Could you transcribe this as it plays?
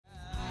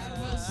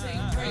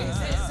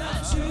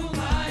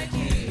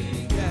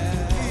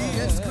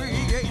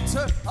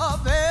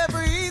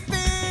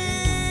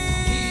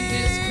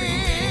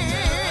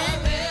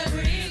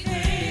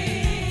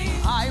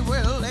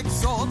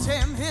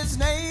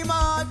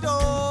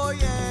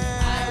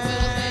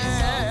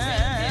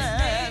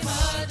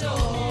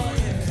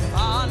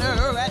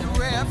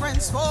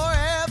reverence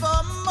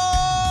forevermore.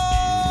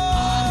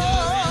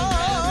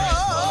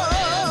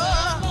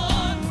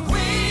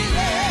 We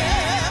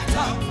lift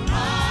up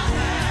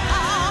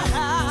our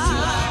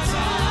hands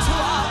to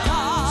our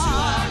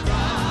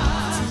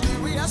God. To thee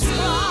we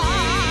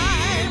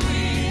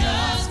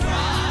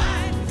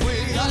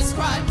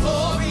ascribe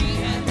glory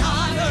and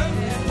honor,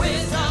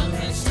 wisdom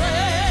and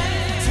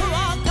strength to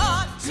our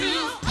God.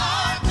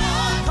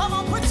 Come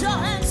on, put your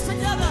hands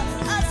together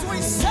as we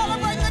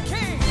celebrate the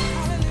King.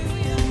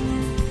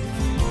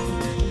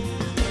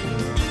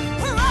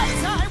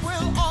 Praise I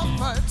will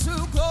offer to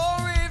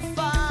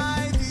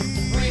glorify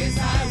thee. Praise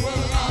I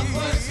will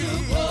offer to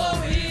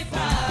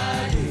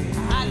glorify thee.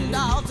 And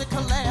I'll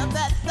declare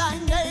that thy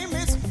name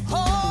is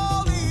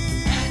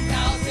holy. And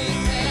I'll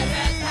declare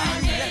that thy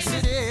name Yes,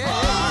 it is.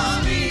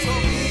 holy. So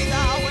be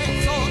thou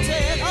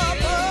exalted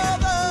above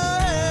the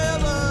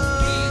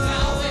heavens. Be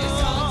thou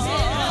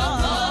exalted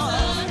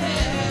above the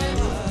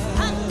heavens.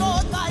 And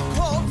Lord, thy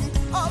glory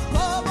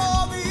above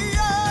all the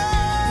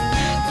earth.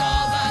 And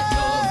all thy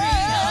glory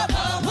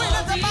above We all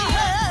lift the up our earth.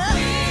 hands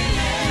We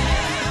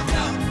lift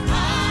up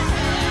our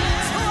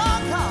hands to our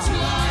God. to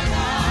our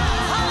God.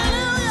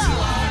 Hallelujah. To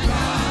our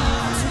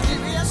God. To thee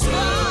we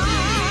ascribe.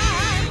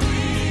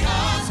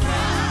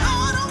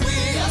 Lord, we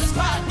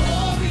Ascribe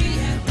glory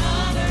and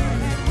honor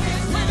and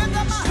wisdom. We lift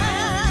up our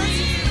hands.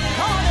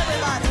 Come on,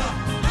 everybody.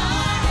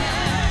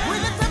 We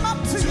lift them up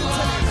to you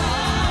today.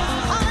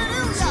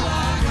 Hallelujah.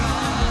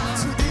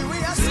 To thee we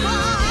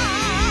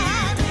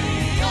ascribe.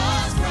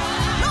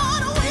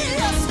 Lord, we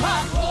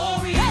ascribe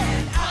Glory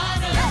and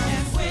honor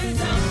and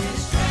wisdom and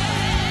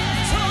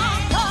strength to our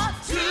God.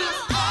 to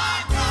our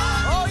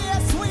God. Oh,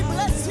 yes, we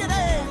bless your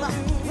name.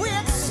 We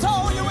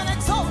extol you and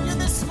exalt you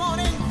this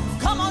morning.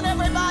 Come on,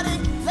 everybody.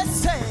 Let's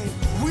say,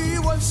 we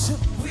worship,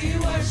 We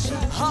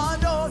worship,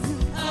 adore you,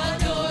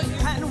 adore you.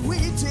 and we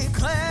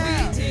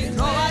declare, We declare,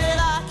 nobody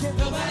like it.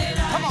 Nobody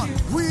like Come on, you.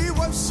 we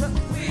worship,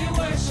 We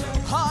worship,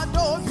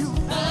 adore you,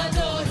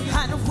 adore you.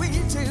 and we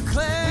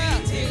declare,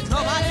 We declare,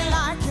 nobody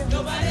like it.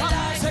 nobody Come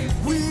on, like say,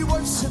 we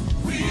worship,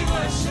 We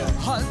worship,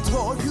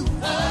 adore you,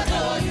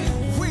 adore you.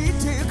 we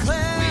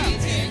declare, We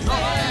declare,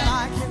 nobody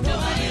like it.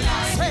 nobody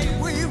like Say,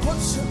 we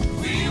worship,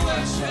 We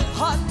worship,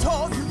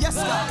 adore you, yes,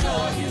 God.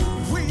 adore you.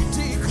 We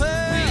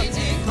declare, We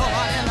declare,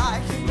 nobody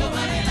like it.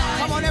 Nobody like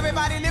Come on,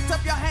 everybody, lift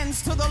up your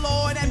hands to the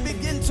Lord and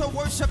begin to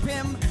worship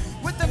Him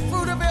with the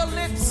fruit of your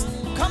lips.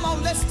 Come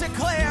on, let's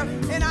declare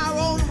in our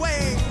own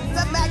way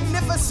the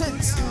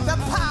magnificence, the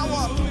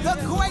power, the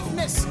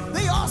greatness,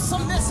 the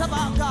awesomeness of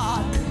our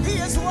God. He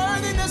is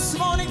worthy this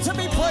morning to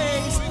be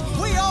praised.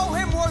 We owe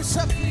Him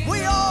worship.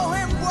 We owe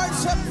Him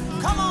worship.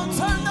 Come on,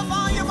 turn the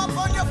volume up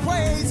on your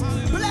praise.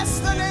 Bless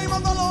the name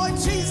of the Lord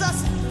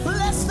Jesus.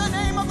 Bless the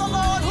name of the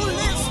Lord who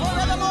lives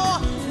forevermore.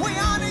 We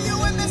honor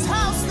you in this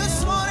house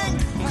this morning.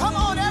 Come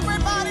on,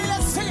 everybody,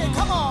 let's sing it.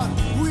 Come on.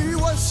 We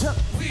worship,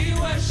 We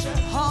worship,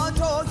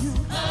 adore you.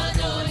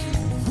 adore you.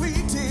 We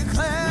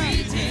declare,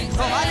 We declare,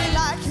 nobody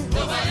like it.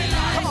 Nobody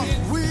like Come on,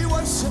 we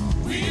worship,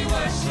 We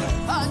worship,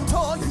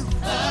 adore you.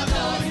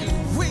 adore you.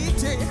 We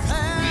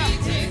declare, We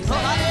declare,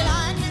 nobody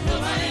like it.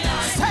 Nobody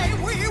like Say,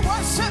 we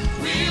worship,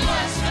 We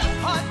worship,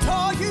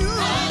 adore you.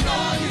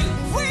 adore you.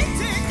 We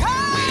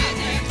declare, We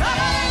declare,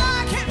 nobody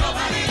like it.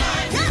 Nobody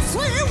like Yes,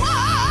 we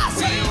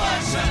worship. We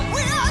worship,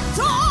 We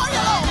adore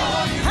you,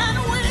 Lord. And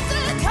we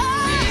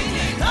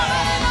declare,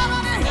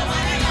 nobody,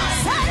 Nobody like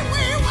say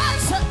we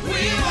worship,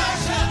 We worship,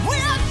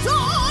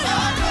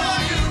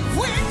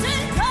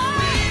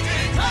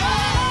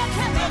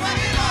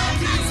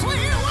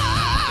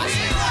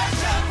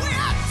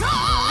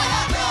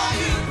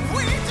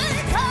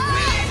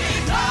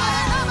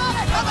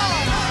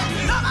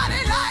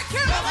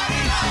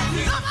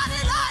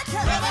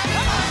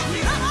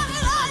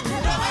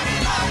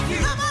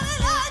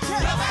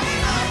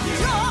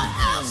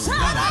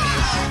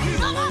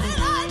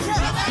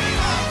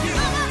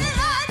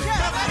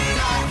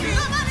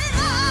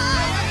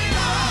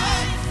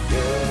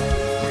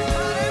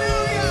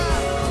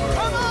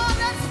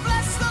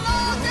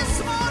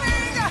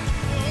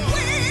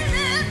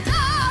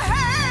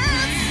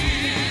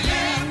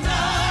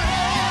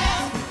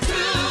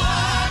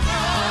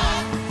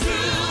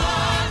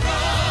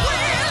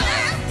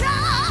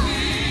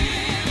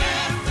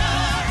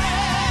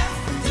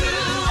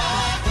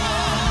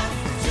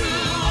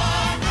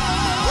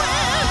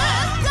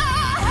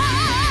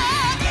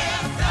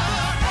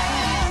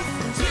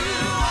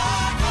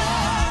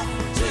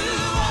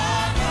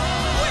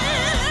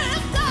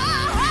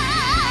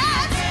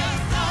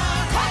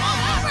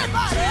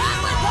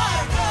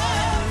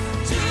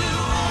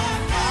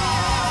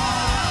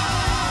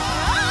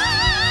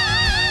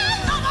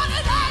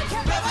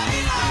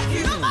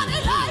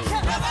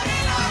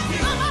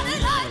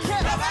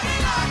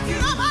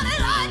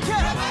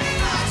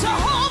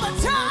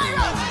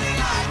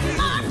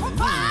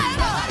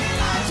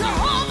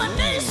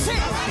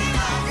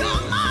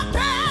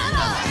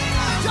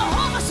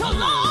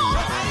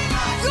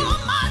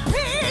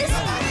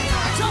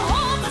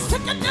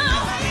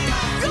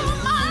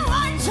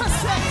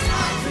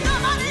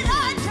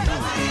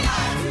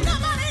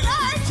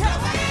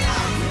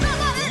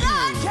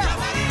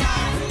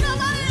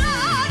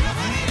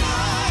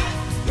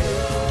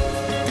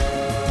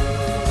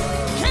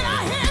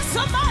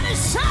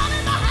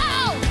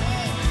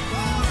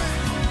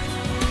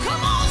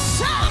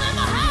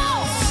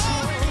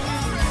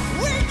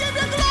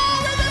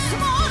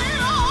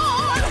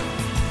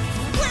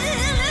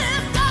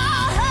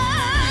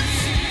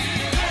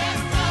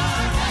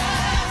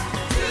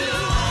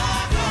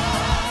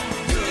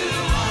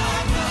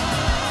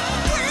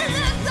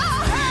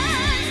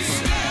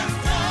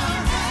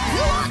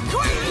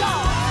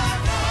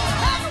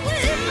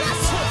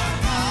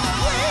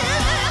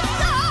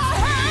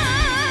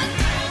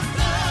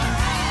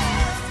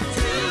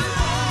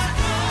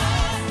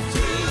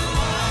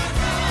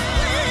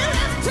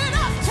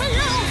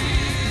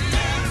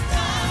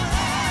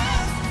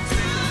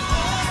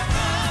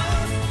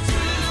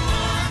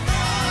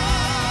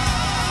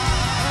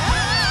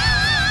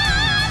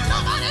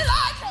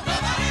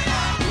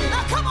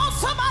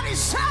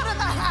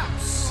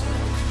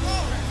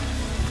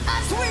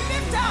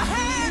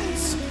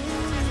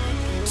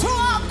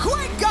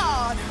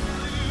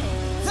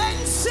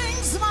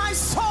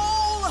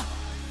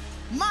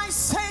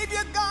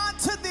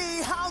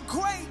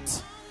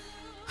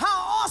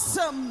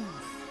 him.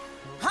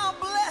 How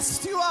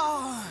blessed you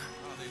are.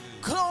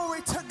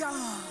 Glory to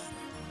God.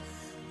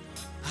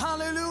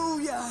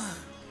 Hallelujah.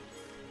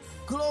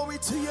 Glory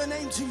to your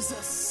name,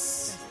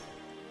 Jesus.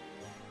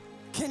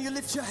 Can you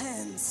lift your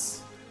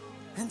hands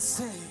and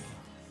say,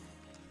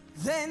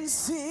 then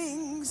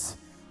sings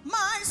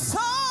my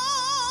soul,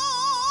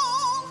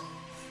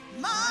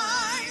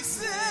 my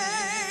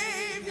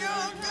Savior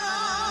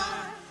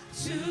God,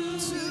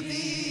 to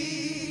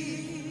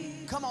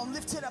thee. Come on,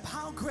 lift it up.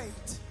 How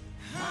great.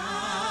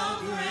 How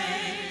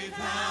great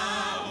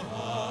thou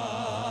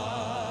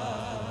art.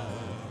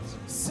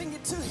 Sing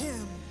it to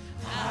him.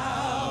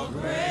 How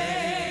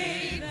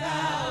great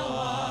thou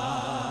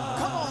art.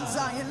 Come on,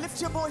 Zion,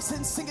 lift your voice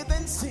and sing it.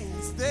 Then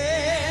sings.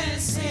 Then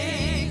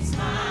sings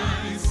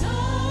my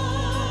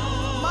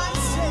soul, my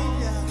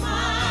Savior,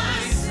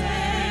 my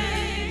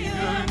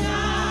Savior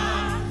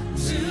God,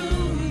 to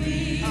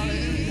thee.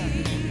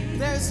 Hallelujah.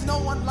 There's no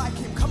one like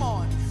him. Come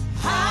on.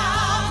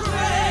 How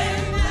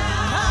great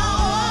thou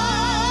art.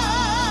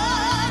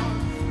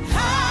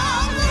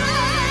 How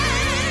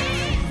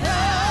great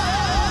thou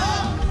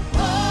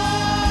art.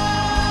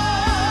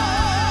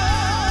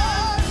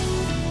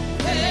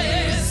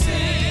 This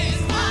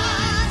is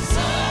my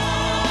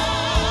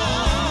soul,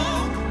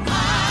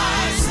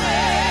 my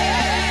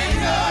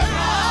Savior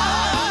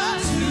God,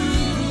 to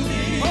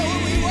thee. Oh,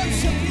 we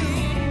worship you.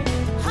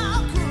 How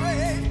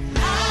great.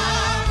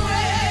 How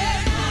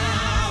great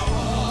thou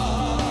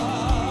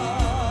art.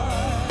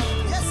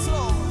 Yes,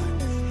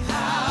 Lord.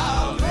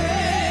 How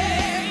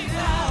great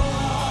thou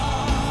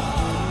art.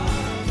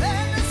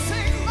 Let me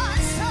sing my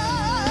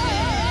song.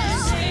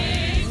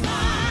 Sing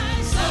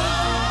my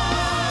soul,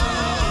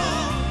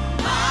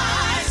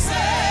 my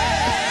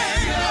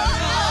Savior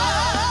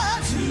God,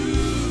 to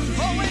thee.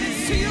 Oh, when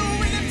it's to you,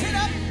 we lift it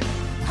up.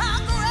 How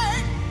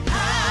great.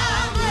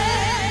 How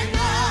great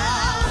thou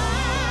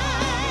art.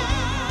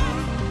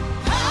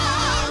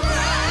 How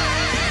great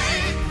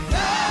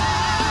thou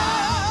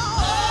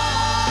art.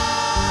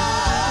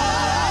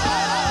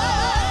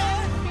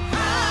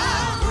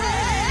 How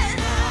great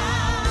thou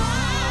art.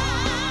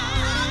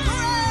 How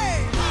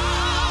great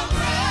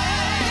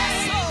Yes,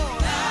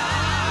 Lord. thou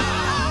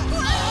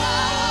art.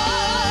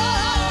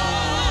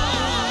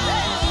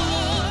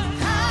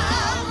 How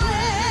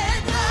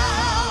great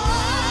thou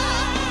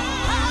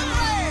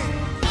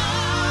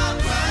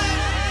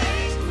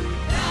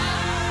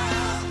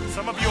art.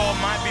 Some of you all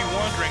might be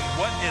wondering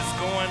what is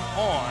going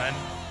on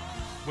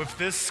with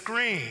this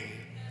screen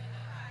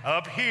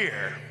up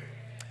here.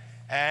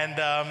 And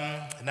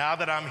now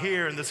that I'm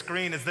here and the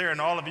screen is there and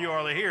all of you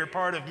are here,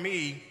 part of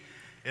me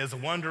is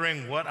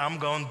wondering what I'm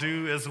going to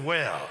do as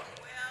well.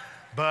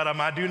 But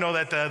I do know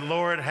that the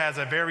Lord has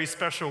a very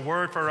special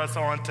word for us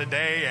on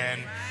today,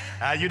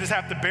 and you just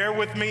have to bear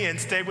with me and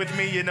stay with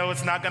me. You know,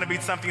 it's not going to be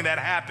something that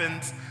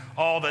happens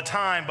all the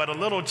time, but a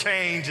little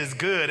change is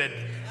good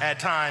at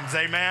times.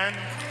 Amen?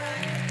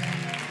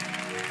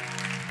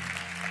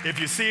 If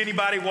you see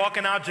anybody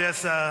walking out,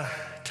 just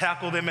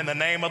tackle them in the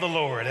name of the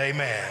Lord.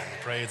 Amen.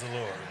 Praise the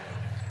Lord.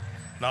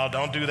 No,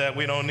 don't do that.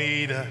 We don't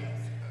need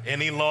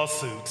any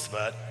lawsuits,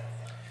 but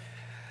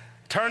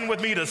turn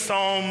with me to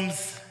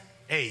Psalms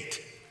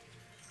 8,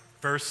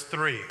 verse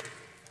 3.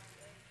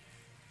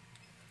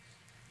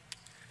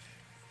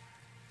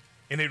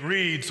 And it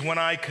reads, when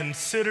I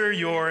consider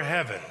your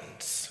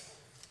heavens,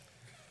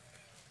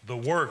 the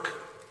work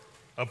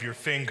of your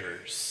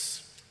fingers,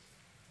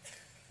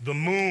 the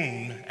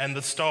moon and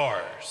the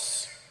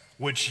stars,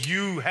 which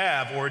you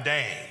have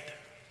ordained.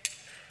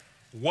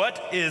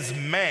 What is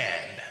man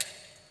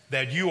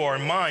that you are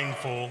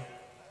mindful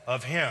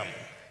of him,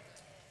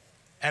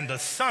 and the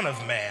Son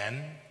of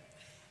Man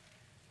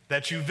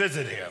that you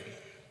visit him?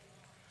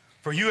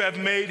 For you have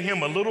made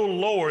him a little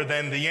lower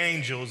than the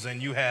angels,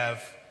 and you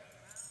have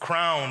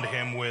crowned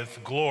him with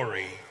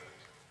glory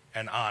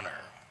and honor.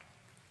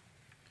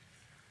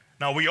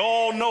 Now, we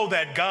all know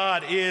that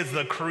God is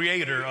the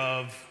creator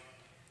of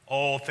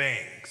all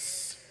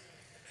things.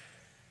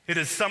 It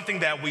is something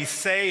that we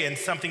say and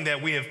something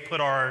that we have put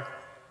our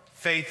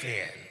faith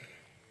in.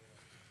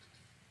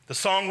 The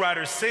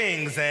songwriter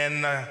sings,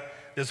 and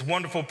this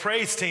wonderful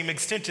praise team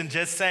extension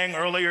just sang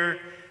earlier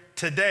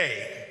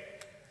today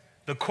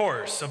the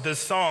chorus of this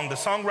song. The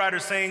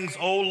songwriter sings,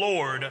 O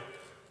Lord,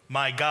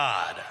 my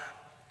God,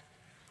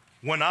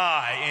 when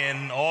I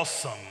in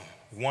awesome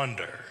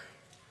wonder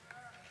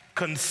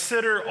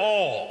consider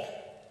all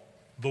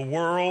the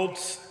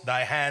worlds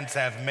thy hands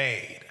have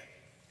made.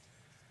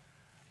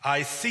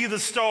 I see the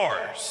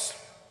stars,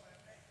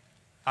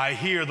 I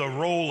hear the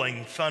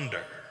rolling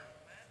thunder,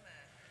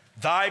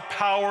 thy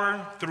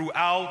power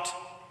throughout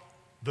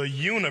the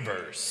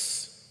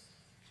universe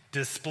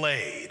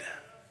displayed.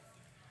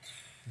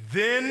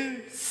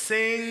 Then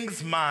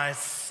sings my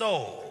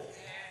soul,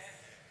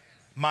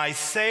 my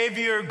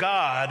Savior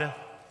God,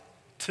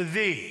 to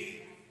thee.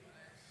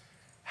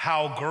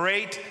 How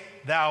great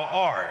thou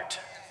art,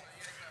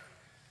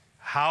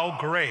 how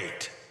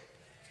great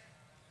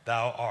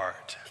thou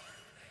art.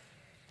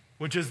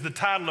 Which is the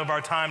title of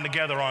our time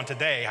together on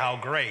today, How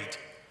Great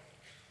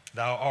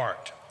Thou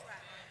Art.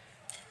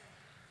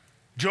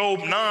 Job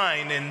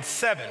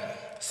 9:7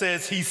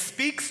 says, he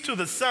speaks to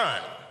the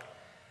sun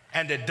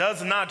and it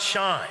does not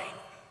shine.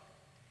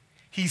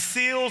 He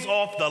seals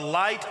off the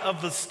light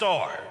of the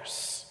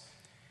stars.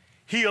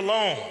 He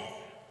alone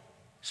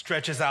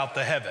stretches out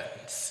the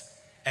heavens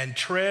and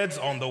treads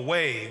on the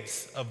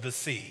waves of the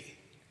sea.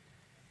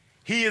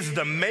 He is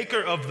the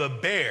maker of the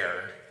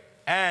Bear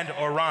and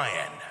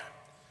Orion,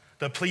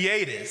 the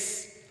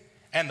Pleiades,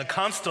 and the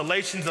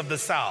constellations of the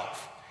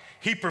south.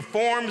 He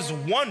performs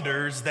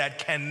wonders that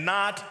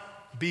cannot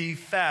be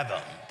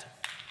fathomed,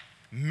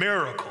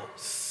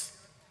 miracles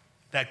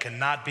that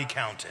cannot be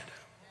counted.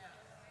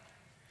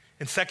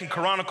 In 2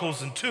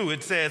 Chronicles 2,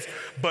 it says,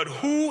 but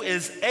who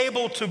is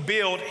able to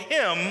build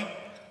him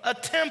a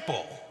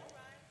temple,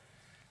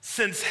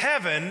 since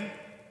heaven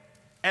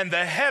and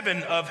the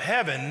heaven of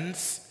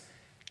heavens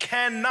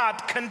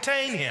cannot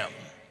contain him?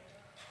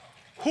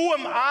 Who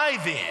am I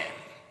then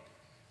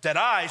that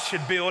I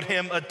should build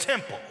him a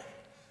temple,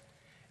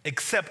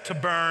 except to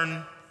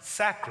burn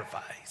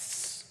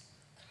sacrifice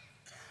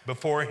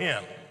before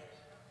him?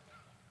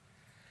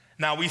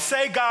 Now we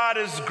say God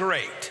is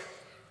great,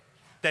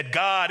 that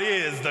God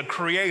is the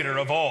creator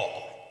of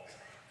all.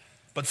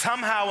 But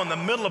somehow in the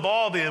middle of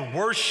all the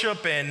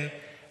worship and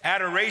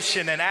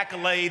adoration and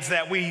accolades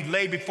that we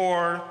lay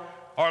before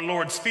our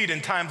Lord's feet in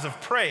times of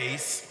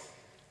praise,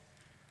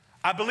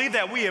 I believe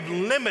that we have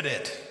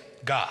limited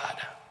God.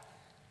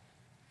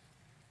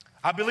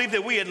 I believe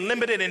that we have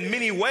limited in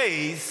many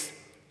ways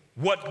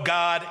what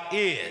God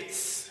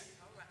is,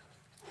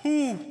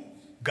 who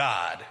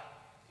God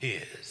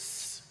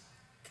is.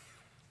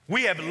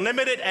 We have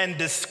limited and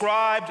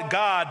described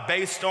God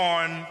based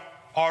on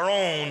our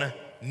own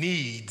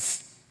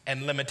needs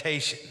and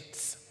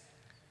limitations.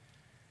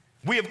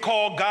 We have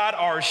called God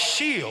our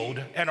shield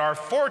and our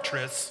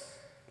fortress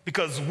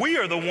because we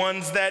are the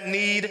ones that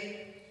need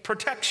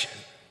protection.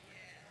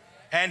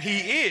 And he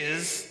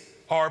is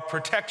our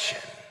protection.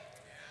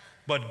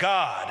 But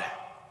God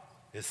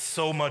is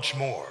so much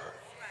more.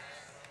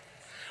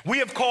 We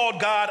have called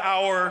God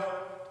our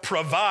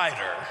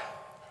provider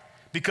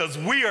because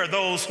we are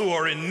those who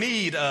are in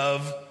need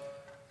of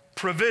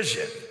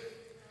provision.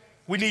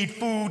 We need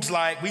things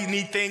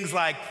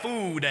like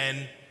food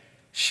and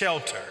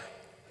shelter.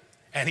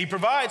 And he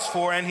provides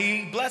for and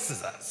he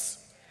blesses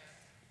us.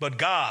 But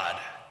God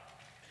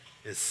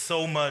is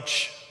so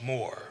much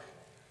more.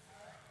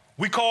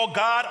 We call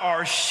God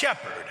our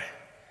shepherd,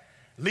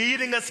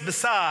 leading us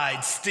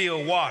beside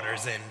still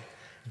waters and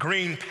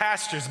green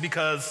pastures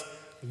because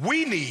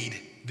we need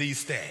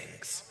these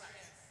things.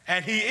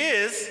 And he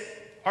is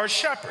our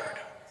shepherd.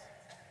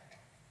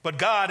 But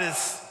God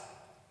is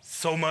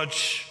so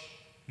much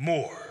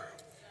more.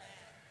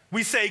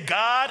 We say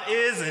God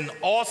is an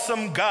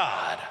awesome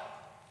God,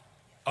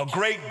 a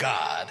great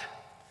God,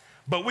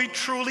 but we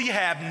truly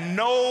have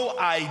no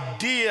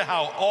idea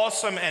how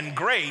awesome and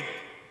great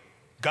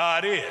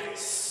God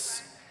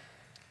is.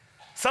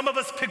 Some of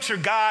us picture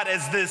God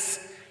as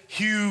this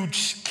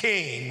huge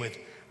king with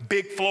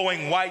big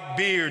flowing white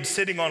beard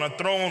sitting on a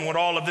throne with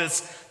all of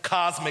this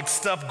cosmic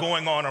stuff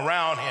going on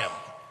around him,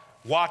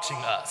 watching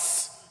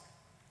us,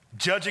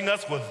 judging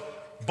us with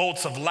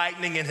bolts of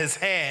lightning in his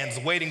hands,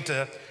 waiting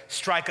to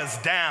strike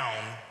us down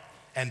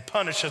and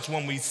punish us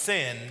when we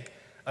sin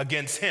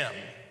against him.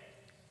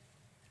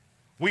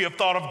 We have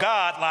thought of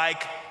God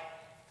like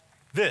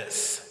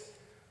this.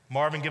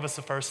 Marvin, give us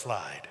the first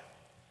slide.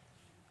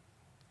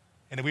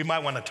 And we might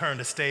want to turn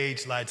the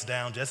stage lights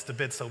down just a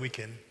bit so we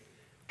can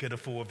get a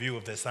full view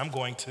of this. I'm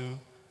going to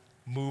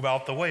move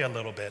out the way a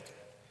little bit.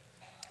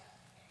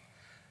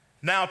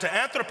 Now, to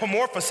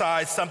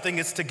anthropomorphize something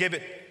is to give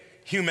it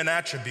human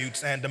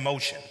attributes and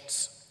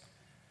emotions.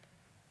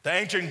 The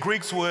ancient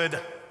Greeks would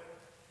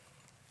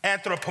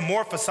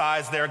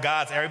anthropomorphize their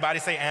gods. Everybody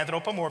say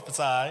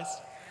anthropomorphize.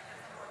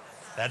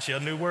 That's your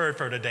new word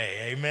for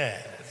today, amen.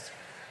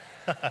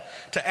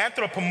 To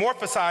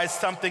anthropomorphize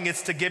something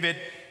is to give it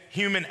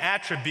human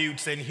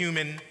attributes and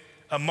human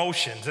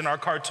emotions. In our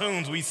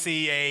cartoons, we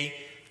see a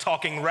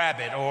talking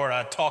rabbit or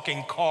a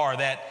talking car.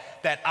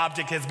 That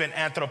object has been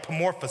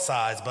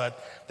anthropomorphized,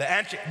 but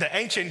the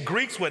ancient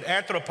Greeks would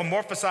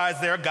anthropomorphize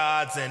their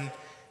gods and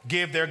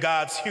give their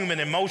gods human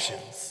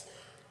emotions.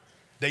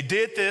 They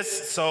did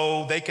this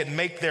so they could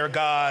make their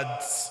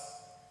gods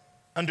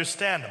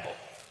understandable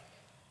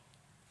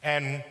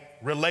and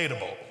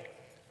relatable.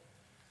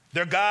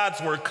 Their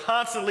gods were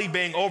constantly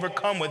being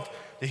overcome with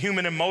the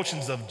human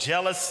emotions of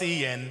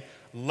jealousy and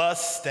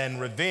lust and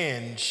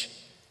revenge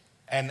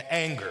and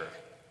anger.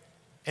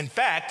 In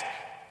fact,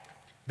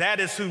 that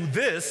is who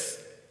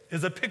this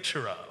is a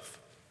picture of,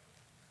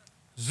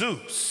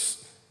 Zeus.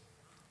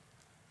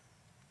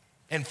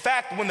 In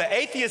fact, when the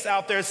atheists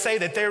out there say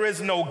that there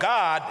is no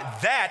God,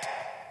 that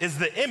is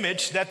the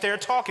image that they're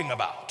talking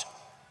about.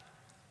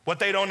 What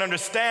they don't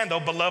understand, though,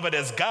 beloved,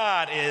 is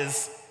God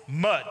is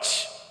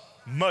much,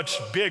 much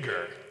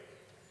bigger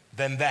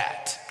than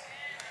that.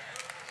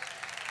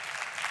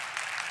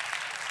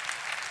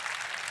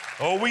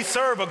 Oh, we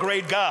serve a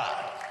great God,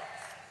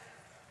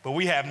 but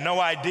we have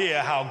no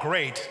idea how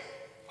great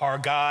our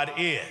God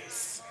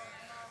is.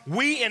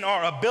 we in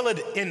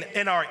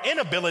our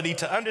inability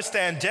to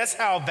understand just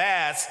how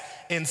vast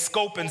in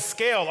scope and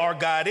scale our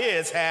God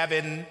is, have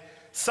in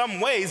some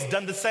ways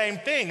done the same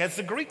thing as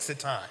the Greeks at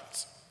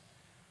times.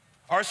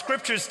 Our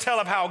scriptures tell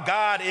of how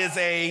God is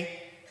a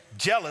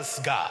jealous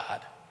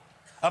God,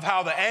 of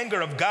how the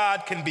anger of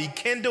God can be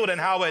kindled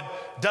and how it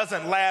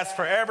doesn't last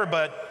forever,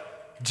 but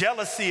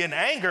jealousy and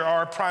anger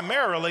are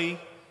primarily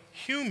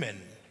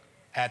human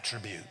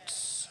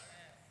attributes.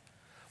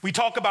 We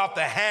talk about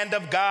the hand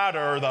of God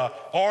or the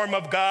arm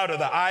of God or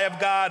the eye of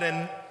God,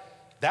 and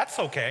that's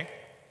okay.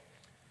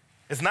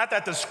 It's not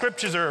that the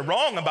scriptures are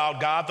wrong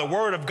about God. The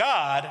word of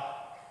God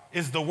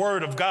is the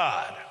word of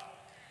God,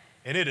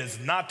 and it is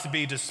not to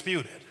be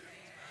disputed.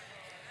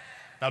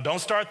 Now, don't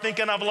start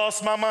thinking I've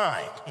lost my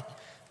mind.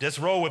 Just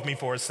roll with me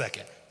for a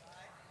second.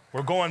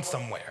 We're going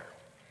somewhere.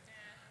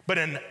 But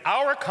in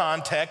our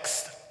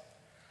context,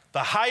 the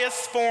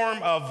highest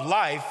form of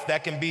life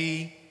that can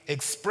be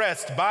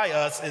expressed by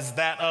us is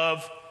that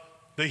of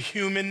the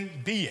human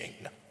being.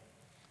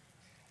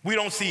 We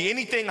don't see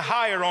anything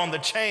higher on the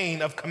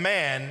chain of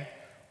command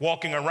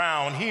walking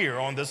around here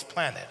on this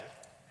planet.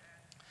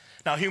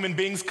 Now, human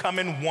beings come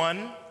in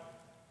one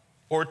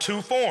or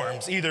two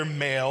forms, either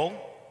male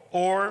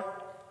or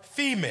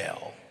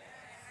female.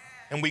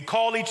 And we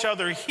call each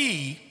other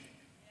he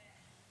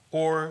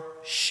or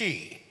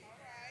she.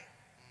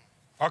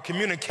 Our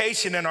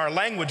communication and our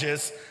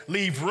languages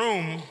leave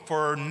room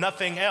for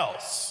nothing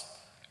else.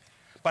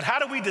 But how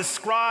do we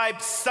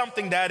describe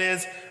something that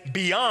is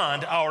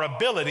beyond our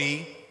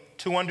ability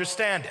to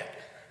understand it?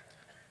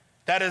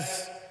 That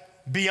is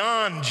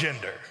beyond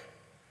gender.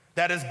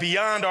 That is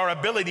beyond our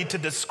ability to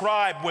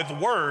describe with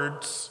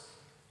words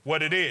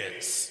what it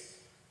is.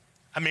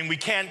 I mean, we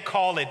can't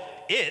call it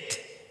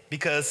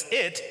because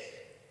it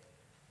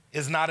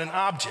is not an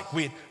object.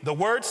 The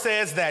word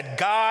says that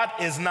God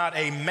is not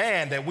a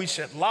man that we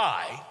should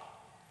lie,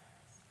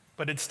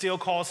 but it still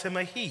calls him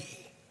a he.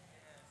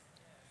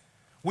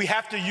 We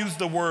have to use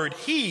the word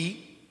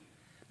he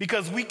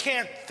because we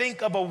can't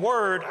think of a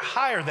word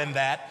higher than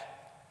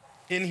that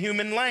in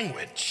human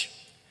language.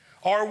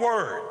 Our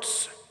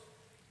words,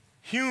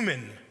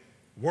 human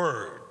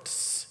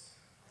words,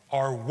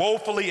 are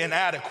woefully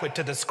inadequate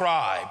to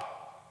describe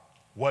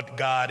what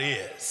God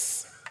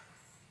is.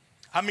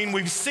 I mean,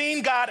 we've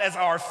seen God as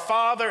our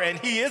Father, and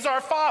he is our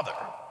Father.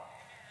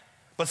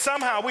 But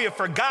somehow we have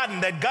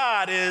forgotten that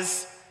God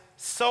is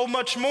so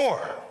much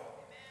more.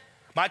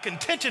 My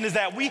contention is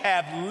that we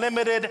have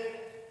limited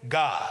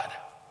God.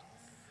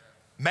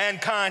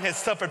 Mankind has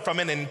suffered from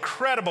an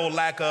incredible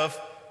lack of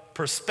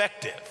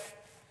perspective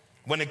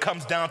when it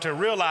comes down to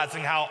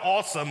realizing how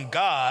awesome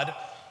God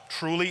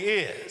truly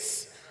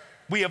is.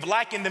 We have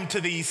likened him to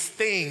these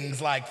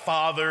things like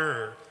Father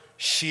or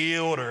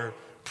shield or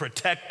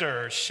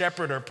protector or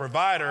shepherd or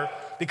provider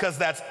because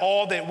that's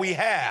all that we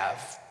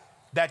have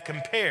that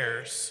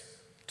compares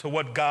to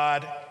what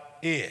God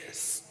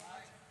is.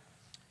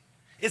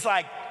 It's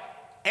like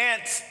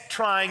ants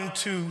trying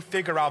to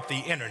figure out the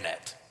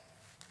internet.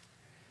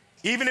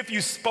 Even if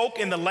you spoke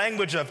in the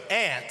language of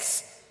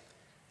ants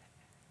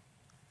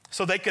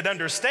so they could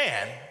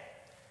understand,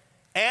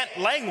 ant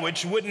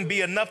language wouldn't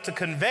be enough to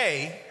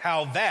convey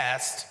how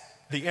vast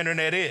the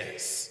internet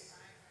is.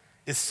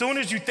 As soon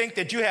as you think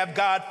that you have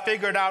God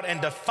figured out and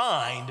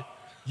defined,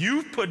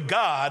 you've put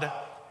God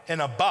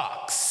in a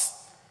box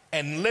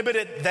and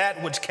limited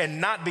that which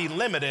cannot be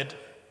limited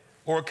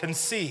or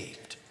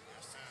conceived.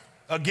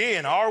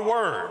 Again, our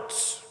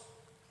words,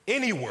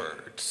 any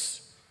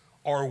words,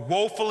 are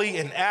woefully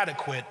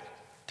inadequate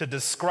to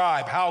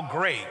describe how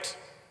great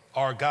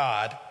our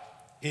God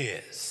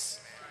is.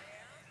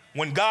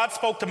 When God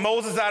spoke to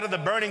Moses out of the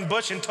burning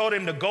bush and told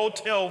him to go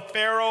tell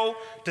Pharaoh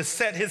to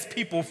set his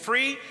people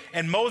free,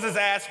 and Moses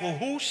asked, well,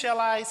 who shall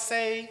I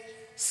say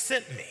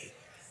sent me?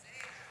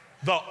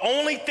 The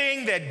only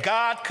thing that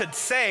God could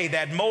say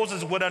that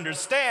Moses would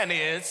understand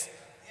is,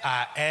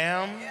 I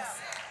am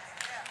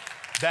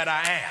that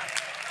I am.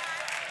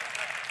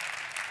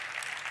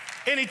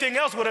 Anything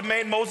else would have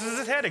made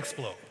Moses' head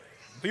explode.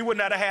 We would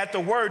not have had the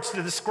words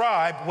to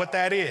describe what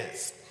that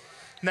is.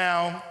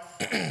 Now,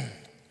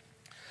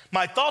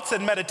 my thoughts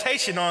and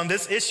meditation on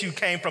this issue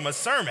came from a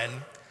sermon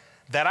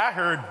that I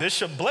heard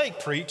Bishop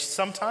Blake preach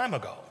some time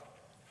ago.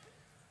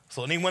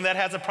 So anyone that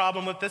has a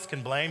problem with this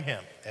can blame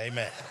him.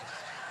 Amen.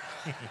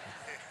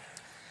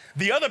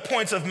 The other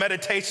points of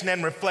meditation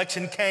and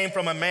reflection came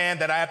from a man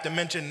that I have to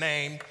mention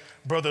named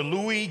Brother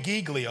Louis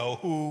Giglio,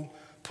 who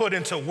put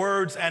into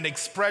words and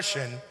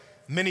expression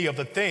many of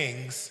the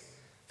things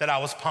that I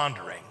was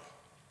pondering.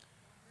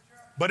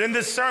 But in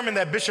this sermon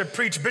that Bishop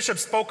preached, Bishop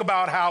spoke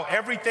about how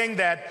everything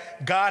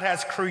that God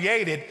has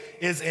created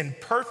is in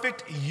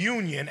perfect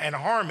union and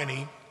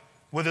harmony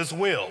with his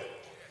will.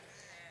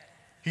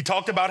 He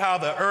talked about how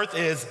the earth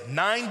is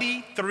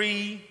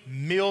 93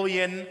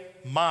 million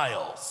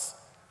miles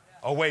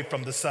away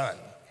from the sun.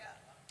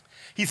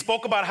 He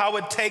spoke about how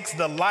it takes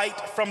the light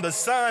from the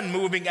sun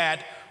moving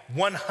at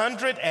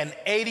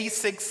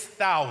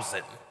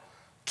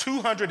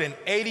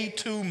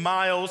 186,282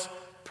 miles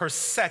per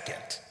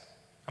second.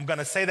 I'm going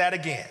to say that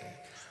again.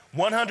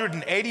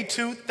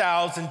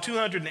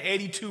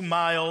 182,282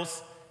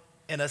 miles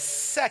in a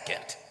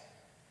second.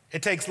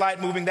 It takes light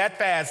moving that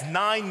fast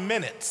 9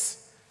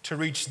 minutes to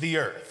reach the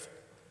earth.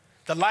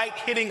 The light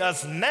hitting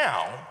us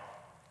now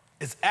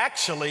is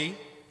actually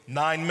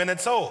 9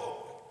 minutes old.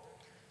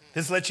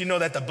 This lets you know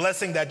that the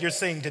blessing that you're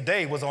seeing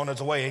today was on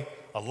its way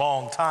a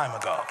long time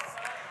ago.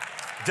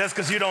 Just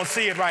because you don't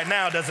see it right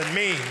now doesn't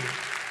mean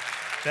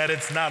that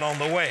it's not on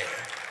the way.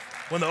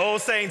 When the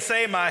old saints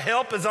say, my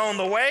help is on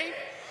the way,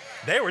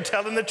 they were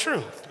telling the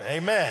truth.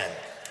 Amen.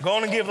 Go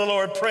on and give the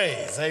Lord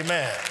praise.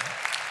 Amen.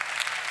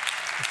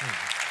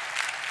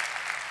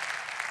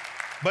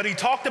 But he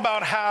talked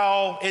about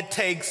how it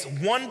takes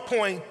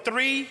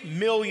 1.3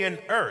 million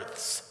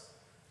earths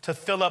to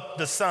fill up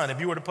the sun.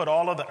 If you were to put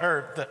all of the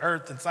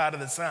earth inside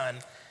of the sun,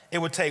 it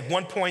would take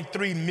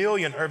 1.3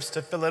 million earths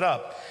to fill it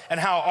up. And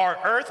how our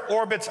earth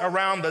orbits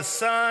around the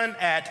sun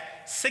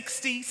at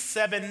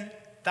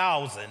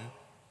 67,000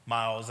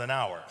 miles an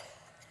hour.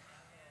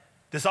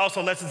 This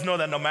also lets us know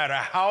that no matter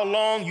how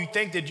long you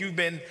think that you've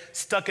been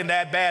stuck in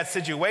that bad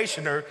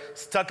situation or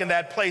stuck in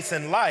that place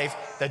in life,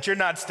 that you're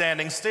not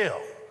standing still.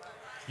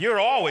 You're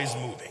always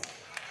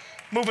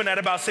moving at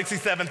about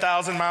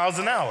 67,000 miles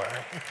an hour.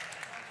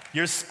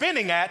 You're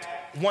spinning at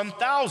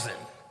 1,000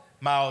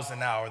 miles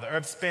an hour. The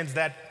earth spins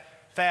that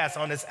fast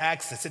on its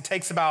axis. It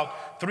takes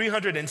about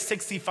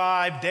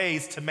 365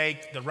 days to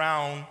make the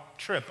round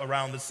trip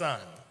around the sun.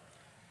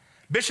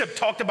 Bishop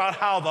talked about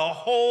how the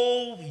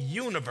whole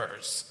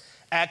universe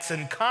acts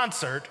in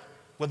concert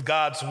with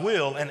God's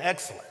will and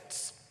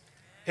excellence.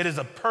 It is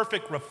a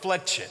perfect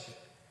reflection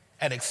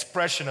and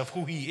expression of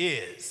who he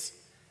is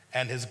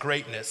and his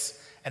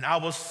greatness. And I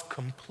was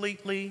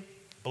completely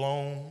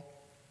blown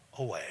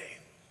away.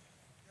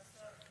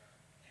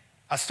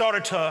 I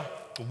started to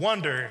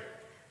wonder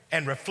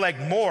and reflect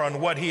more on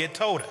what he had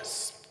told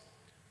us.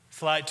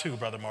 Slide 2,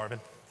 Brother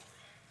Marvin.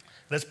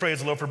 Let's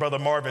praise the Lord for Brother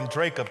Marvin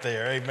Drake up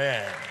there.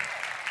 Amen.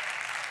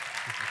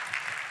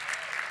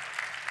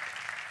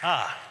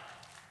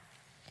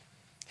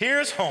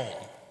 Here's home,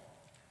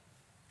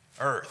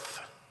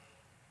 earth,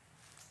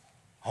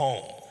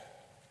 home.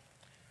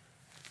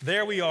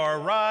 There we are,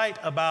 right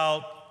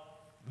about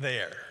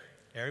there.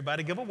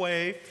 Everybody give a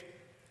wave.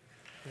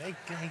 They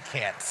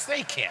can't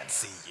see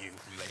you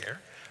from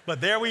there.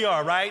 But there we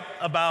are, right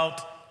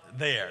about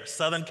there,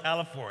 Southern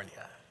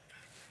California.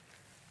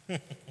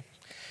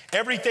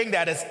 Everything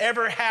that has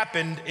ever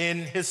happened in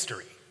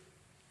history,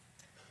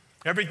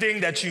 everything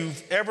that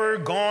you've ever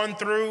gone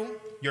through,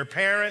 your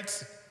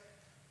parents,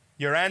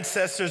 your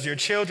ancestors, your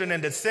children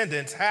and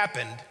descendants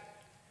happened,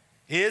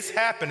 is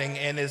happening,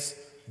 and is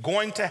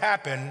going to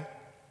happen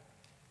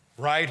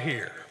right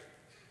here.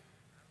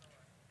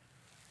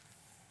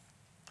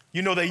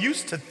 You know, they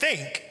used to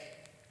think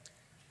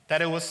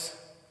that it was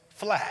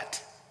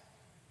flat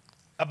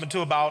up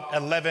until about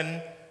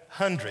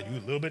 1100. You a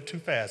little bit too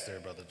fast there,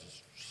 brother.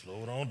 Just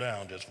slow it on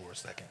down just for a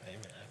second.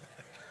 Amen.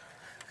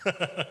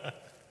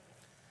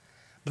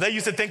 But they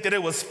used to think that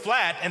it was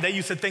flat, and they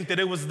used to think that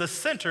it was the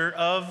center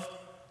of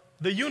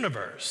the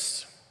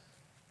universe.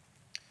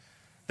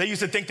 They used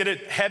to think that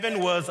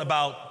heaven was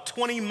about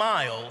 20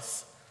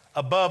 miles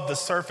above the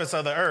surface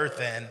of the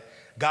earth, and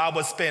God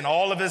would spend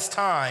all of his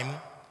time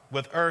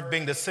with earth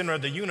being the center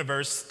of the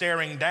universe,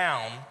 staring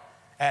down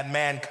at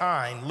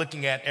mankind,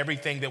 looking at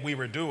everything that we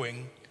were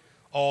doing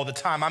all the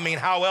time. I mean,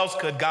 how else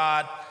could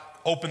God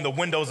open the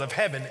windows of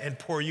heaven and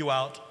pour you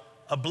out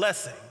a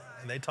blessing?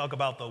 And they talk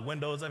about the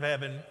windows of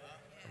heaven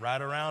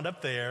right around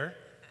up there,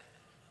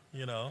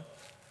 you know.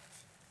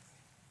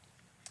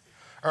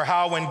 Or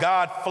how when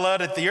God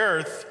flooded the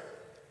earth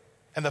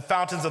and the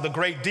fountains of the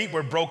great deep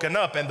were broken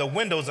up and the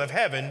windows of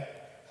heaven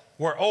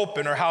were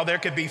open, or how there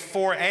could be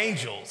 4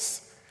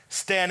 angels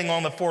standing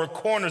on the 4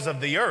 corners of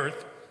the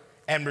earth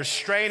and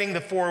restraining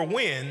the 4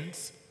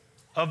 winds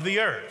of the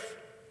earth.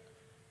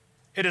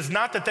 It is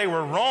not that they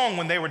were wrong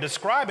when they were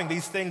describing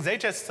these things, they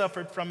just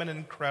suffered from an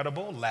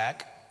incredible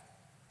lack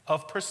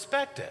of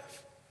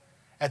perspective.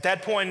 At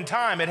that point in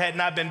time, it had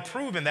not been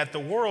proven that the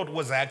world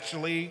was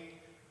actually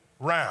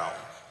round.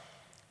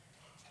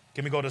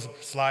 Can we go to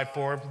slide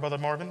 4, Brother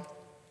Marvin?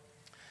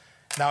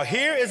 Now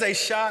here is a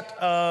shot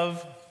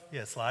of,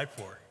 slide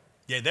 4.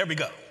 Yeah, there we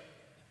go.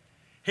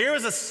 Here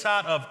is a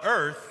shot of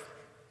Earth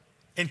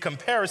in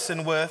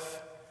comparison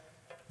with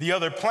the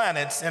other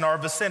planets in our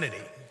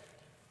vicinity.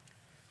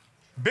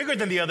 Bigger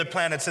than the other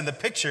planets in the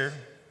picture,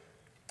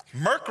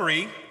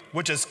 Mercury,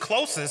 which is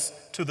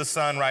closest to the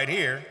sun right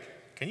here.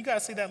 Can you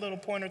guys see that little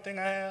pointer thing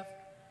I have?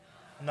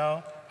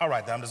 No? All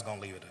right, then I'm just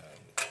gonna leave it.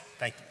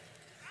 Thank you.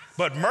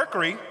 But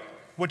Mercury,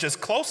 which is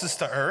closest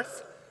to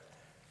Earth,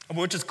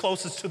 which is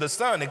closest to the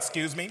sun,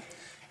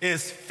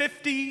 is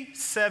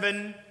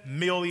 57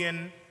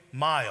 million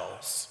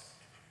miles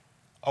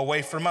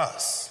away from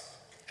us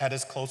at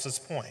its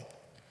closest point.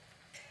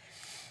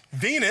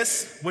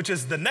 Venus, which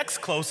is the next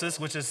closest,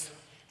 which is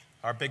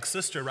our big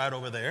sister right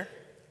over there,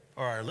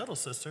 or our little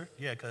sister,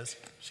 because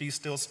she's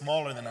still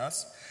smaller than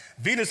us.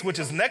 Venus, which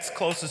is next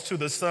closest to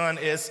the sun,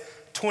 is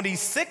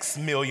 26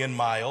 million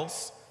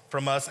miles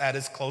from us at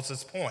its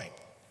closest point.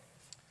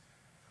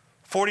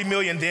 40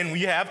 million, then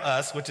we have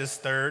us, which is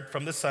third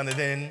from the sun, and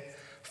then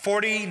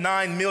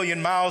 49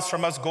 million miles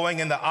from us going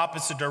in the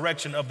opposite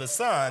direction of the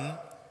sun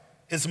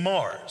is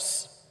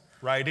Mars,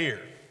 right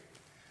here.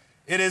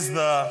 It is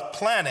the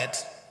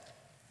planet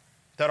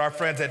that our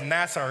friends at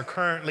NASA are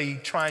currently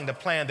trying to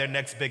plan their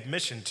next big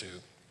mission to.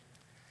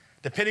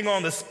 Depending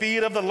on the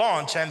speed of the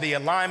launch and the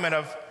alignment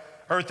of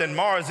Earth and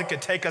Mars, it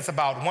could take us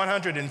about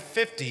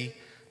 150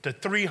 to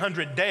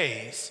 300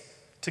 days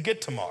to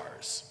get to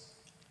Mars.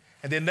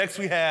 And then next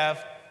we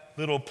have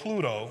little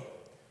Pluto,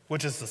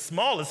 which is the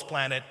smallest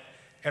planet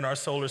in our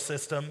solar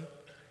system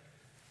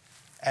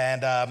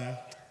and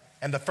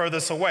the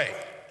furthest away.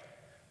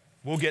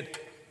 We'll get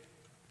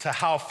to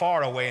how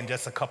far away in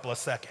just a couple of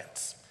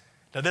seconds.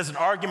 Now, there's an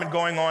argument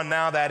going on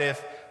now that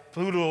if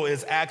Pluto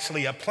is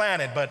actually a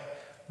planet, but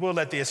we'll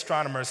let the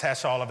astronomers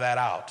hash all of that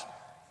out.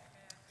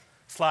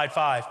 Slide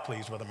 5,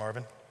 please, Brother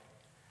Marvin.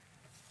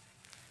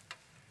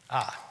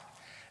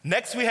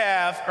 Next we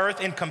have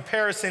Earth in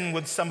comparison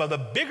with some of the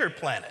bigger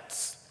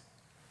planets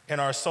in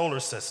our solar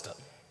system.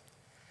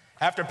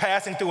 After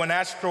passing through an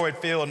asteroid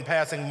field and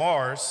passing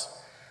Mars,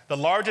 the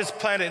largest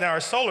planet in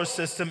our solar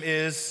system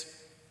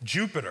is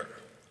Jupiter,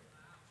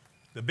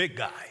 the big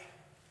guy,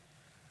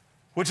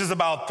 which is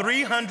about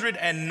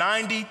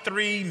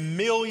 393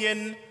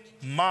 million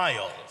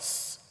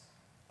miles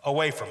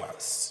away from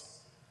us.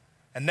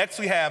 And next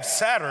we have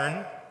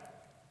Saturn,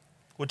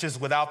 which is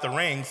without the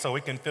ring, so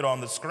it can fit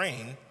on the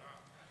screen,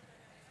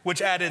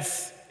 which at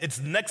its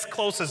next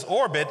closest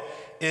orbit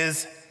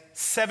is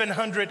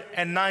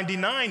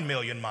 799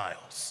 million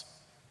miles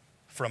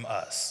from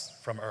us,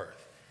 from Earth.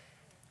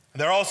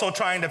 They're also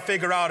trying to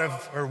figure out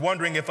or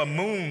wondering if a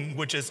moon,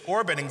 which is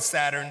orbiting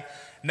Saturn,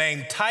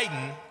 named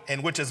Titan,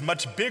 and which is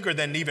much bigger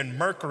than even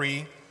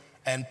Mercury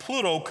and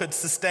Pluto, could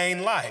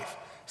sustain life.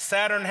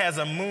 Saturn has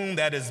a moon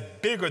that is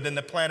bigger than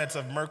the planets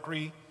of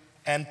Mercury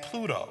and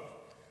Pluto.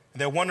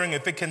 They're wondering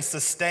if it can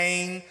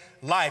sustain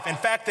life. In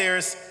fact,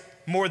 there's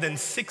more than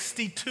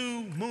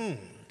 62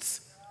 moons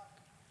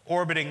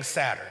orbiting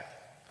Saturn.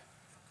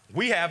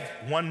 We have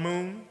one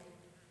moon.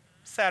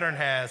 Saturn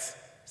has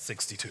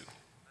 62.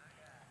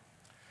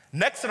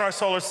 Next in our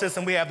solar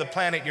system, we have the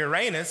planet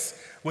Uranus,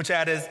 which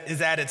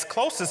is at its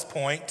closest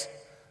point,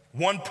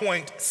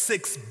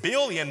 1.6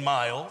 billion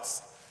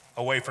miles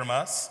away from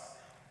us.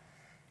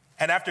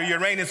 And after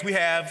Uranus, we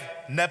have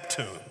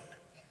Neptune,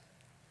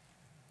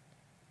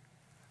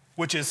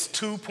 which is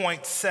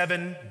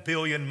 2.7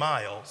 billion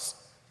miles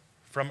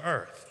from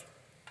Earth.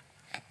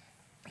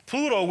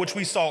 Pluto, which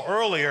we saw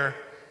earlier,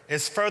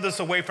 is furthest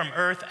away from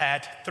Earth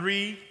at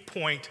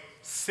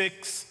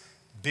 3.6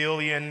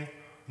 billion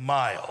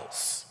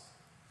miles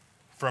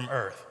from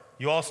Earth.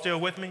 You all still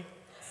with me?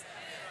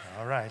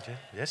 All right,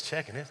 just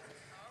checking it.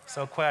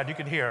 So quiet you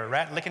can hear a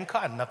rat licking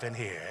cotton up in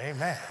here.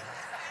 Amen.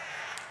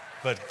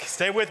 But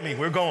stay with me.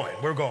 We're going.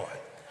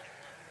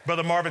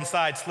 Brother Marvin,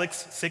 slide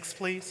 6,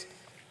 please.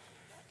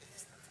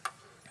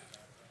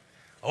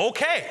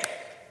 Okay.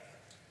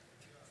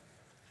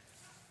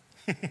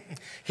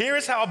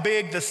 Here's how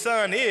big the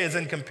sun is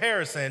in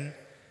comparison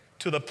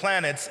to the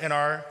planets in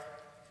our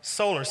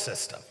solar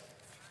system.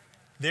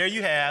 There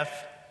you have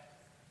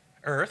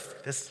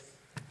Earth, this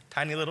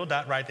tiny little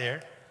dot right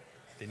there.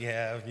 Then you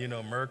have,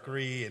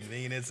 Mercury and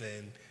Venus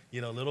and,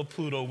 little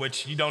Pluto,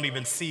 which you don't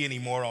even see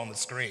anymore on the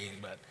screen.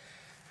 But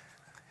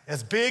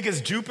as big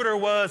as Jupiter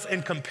was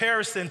in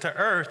comparison to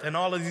Earth and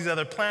all of these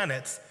other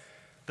planets,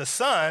 the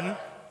sun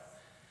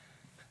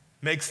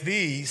makes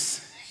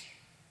these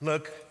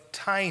look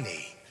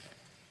tiny.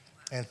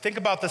 And think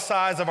about the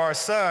size of our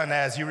sun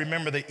as you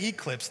remember the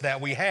eclipse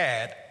that we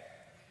had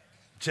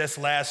just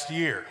last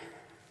year.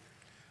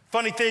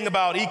 Funny thing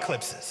about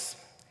eclipses,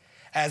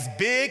 as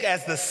big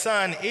as the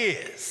sun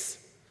is,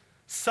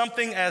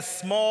 something as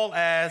small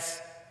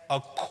as a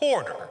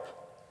quarter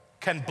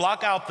can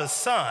block out the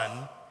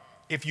sun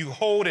if you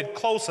hold it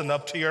close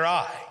enough to your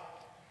eye.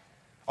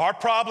 Our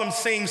problems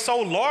seem so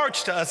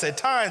large to us at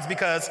times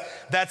because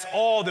that's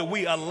all that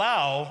we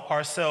allow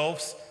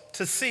ourselves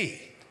to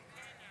see.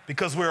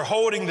 Because we're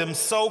holding them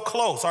so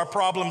close, our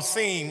problems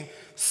seem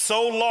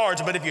so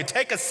large. But if you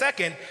take a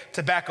second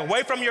to back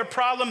away from your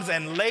problems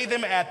and lay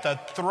them at the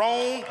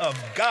throne of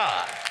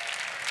God,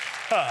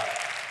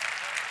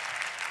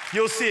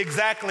 you'll see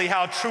exactly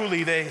how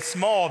truly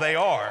small they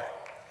are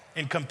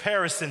in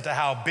comparison to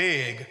how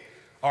big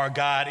our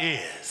God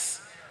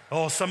is.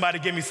 Oh, somebody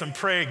give me some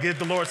praise. Give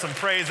the Lord some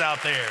praise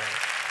out there.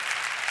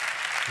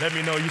 Let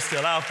me know you're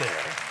still out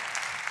there.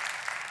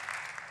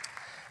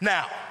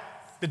 Now,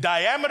 the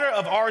diameter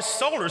of our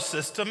solar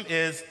system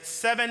is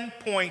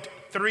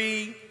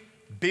 7.3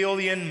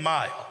 billion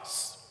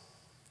miles.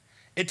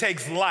 It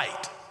takes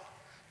light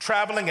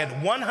traveling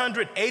at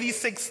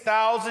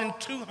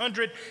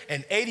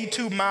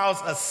 186,282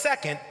 miles a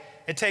second.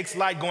 It takes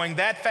light going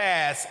that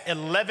fast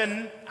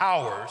 11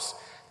 hours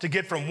to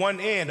get from one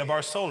end of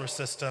our solar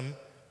system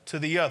to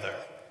the other,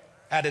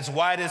 at its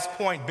widest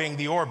point being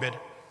the orbit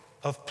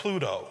of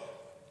Pluto.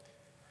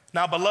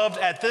 Now, beloved,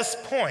 at this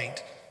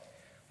point,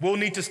 we'll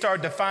need to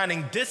start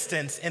defining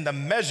distance in the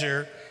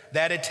measure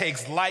that it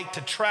takes light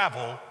to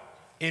travel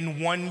in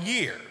 1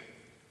 year,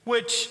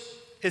 which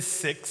is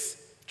 6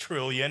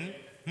 trillion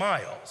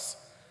miles.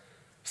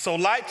 So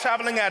light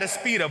traveling at a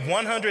speed of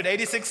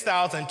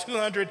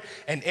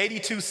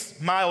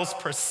 186,282 miles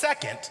per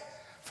second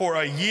for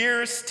a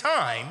year's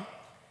time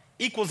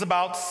equals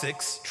about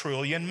 6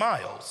 trillion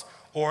miles,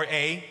 or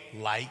a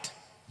light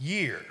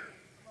year.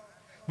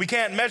 We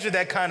can't measure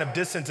that kind of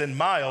distance in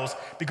miles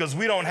because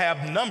we don't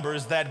have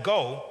numbers that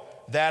go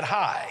that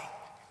high.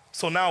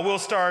 So now we'll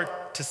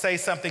start to say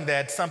something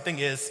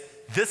is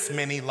this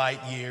many light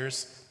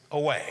years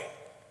away.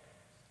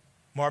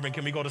 Marvin,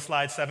 can we go to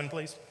slide 7,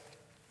 please?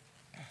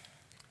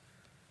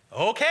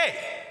 Okay.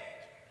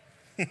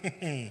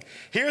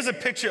 Here's a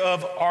picture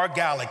of our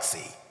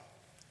galaxy.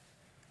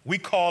 We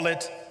call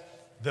it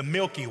the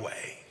Milky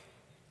Way.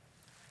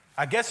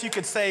 I guess you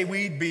could say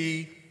we'd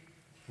be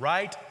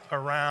right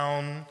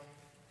around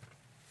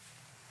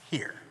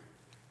here,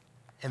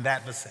 in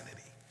that vicinity.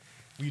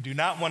 We do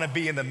not want to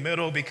be in the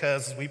middle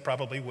because we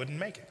probably wouldn't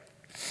make it.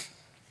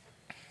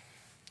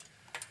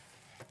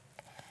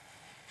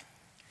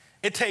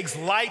 It takes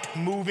light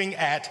moving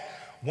at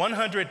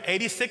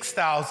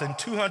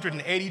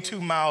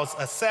 186,282 miles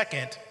a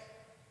second.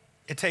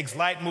 It takes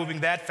light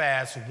moving that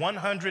fast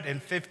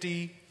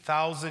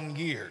 150,000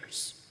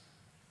 years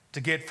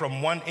to get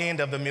from one end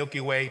of the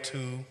Milky Way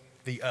to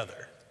the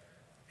other.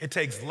 It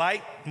takes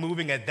light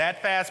moving at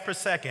that fast per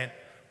second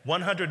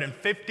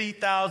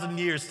 150,000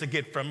 years to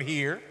get from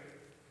here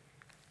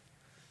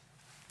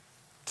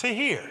to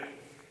here.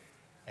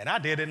 And I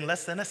did it in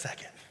less than a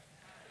second.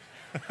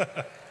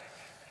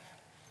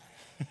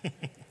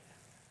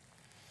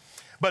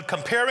 But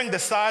comparing the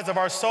size of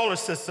our solar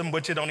system,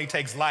 which it only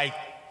takes light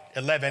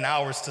 11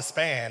 hours to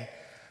span,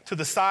 to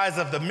the size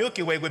of the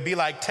Milky Way would be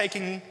like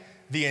taking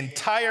the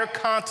entire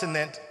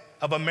continent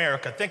of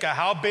America. Think of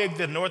how big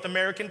the North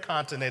American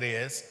continent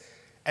is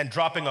and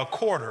dropping a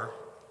quarter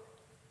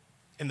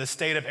in the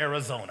state of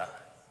Arizona.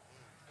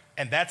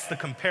 And that's the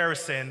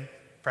comparison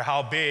for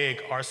how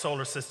big our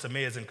solar system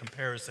is in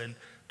comparison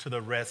to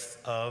the rest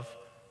of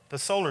the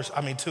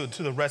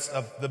to the rest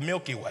of the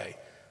Milky Way.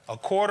 A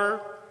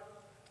quarter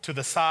to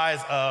the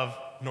size of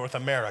North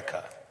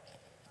America.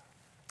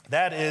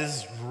 That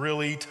is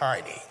really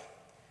tiny.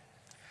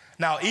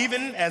 Now,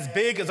 even as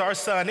big as our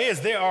sun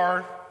is, there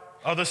are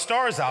other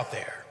stars out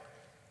there.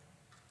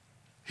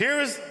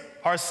 Here's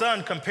our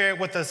sun compared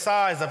with the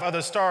size of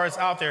other stars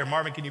out there.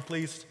 Marvin, can you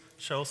please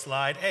show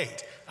slide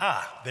 8?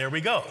 There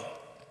we go.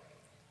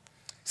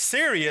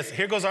 Sirius,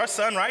 here goes our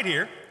sun right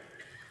here.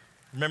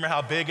 Remember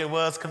how big it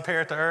was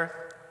compared to Earth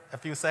a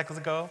few seconds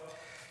ago?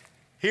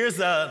 Here's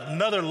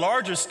another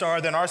larger star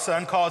than our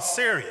sun called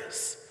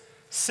Sirius.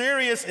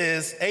 Sirius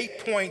is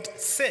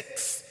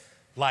 8.6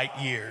 light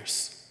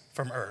years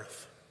from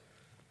Earth.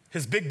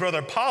 His big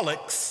brother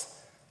Pollux,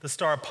 the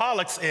star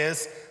Pollux,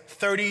 is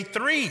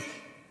 33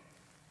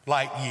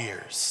 light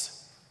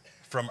years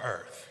from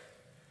Earth.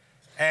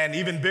 And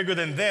even bigger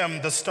than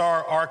them, the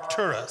star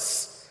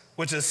Arcturus,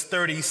 which is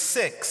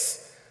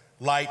 36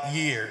 light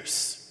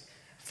years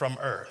from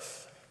Earth.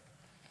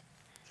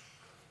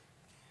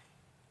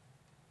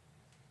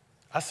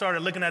 I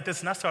started looking at this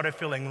and I started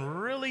feeling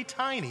really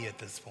tiny at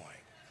this point.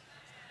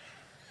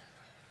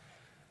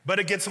 But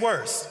it gets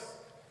worse.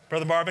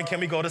 Brother Marvin,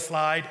 can we go to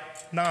slide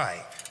 9?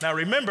 Now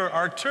remember,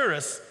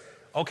 Arcturus,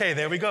 okay,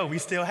 there we go, we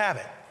still have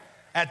it.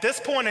 At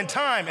this point in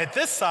time, at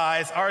this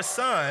size, our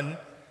sun,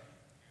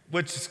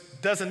 which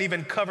doesn't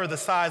even cover the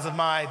size of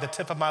the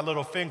tip of my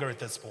little finger at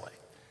this point,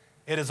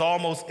 it is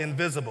almost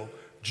invisible.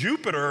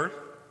 Jupiter,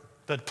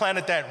 the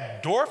planet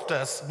that dwarfed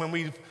us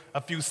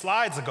a few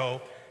slides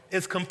ago,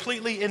 is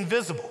completely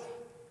invisible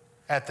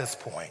at this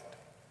point.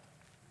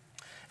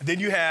 And then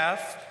you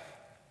have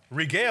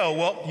Rigel.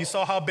 Well, you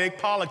saw how big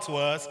Pollux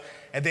was.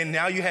 And then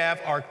now you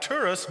have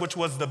Arcturus, which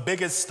was the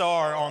biggest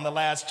star on the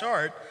last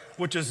chart,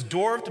 which is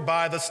dwarfed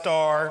by the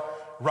star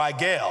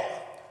Rigel,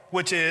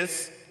 which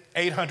is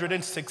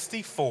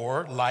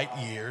 864 light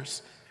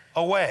years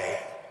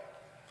away.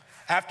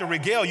 After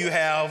Rigel, you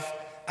have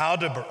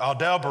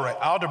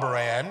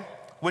Aldebaran,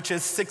 which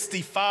is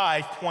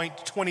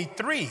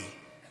 65.23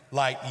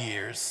 light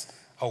years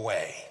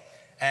away.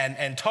 And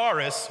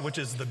Antares, which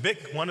is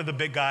one of the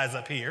big guys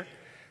up here.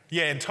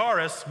 Yeah,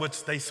 Antares,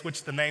 which they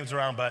switched the names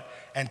around, but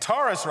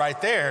Antares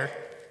right there,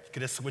 you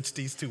could have switched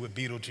these two with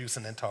Betelgeuse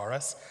and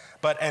Antares.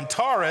 But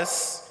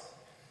Antares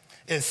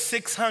is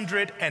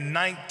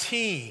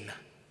 619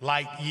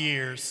 light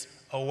years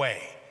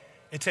away.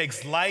 It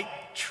takes light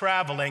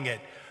traveling at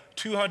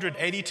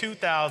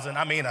 282,000,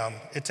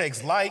 it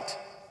takes light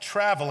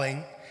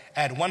traveling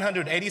at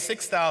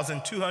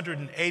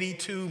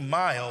 186,282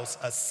 miles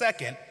a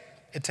second.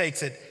 It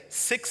takes it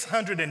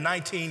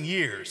 619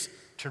 years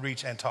to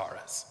reach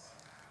Antares.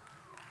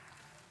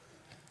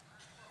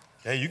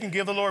 Yeah, you can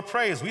give the Lord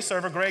praise. We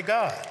serve a great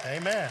God.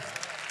 Amen.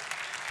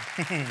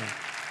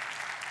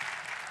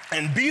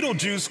 And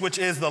Betelgeuse, which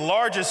is the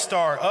largest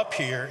star up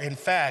here, in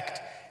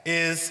fact,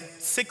 is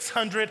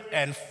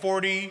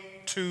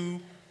 642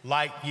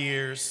 light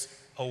years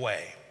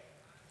away.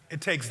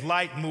 It takes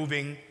light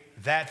moving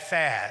that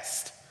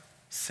fast,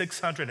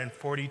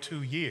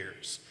 642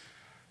 years,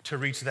 to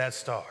reach that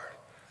star.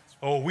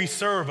 Oh, we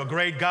serve a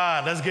great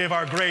God. Let's give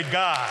our great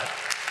God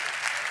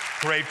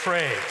great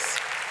praise.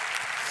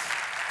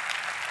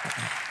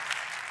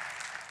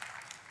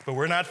 But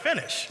we're not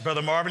finished.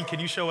 Brother Marvin, can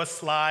you show us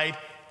slide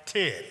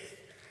 10?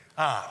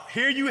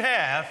 Here you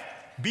have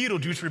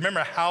Betelgeuse.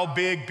 Remember how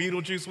big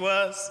Betelgeuse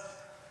was?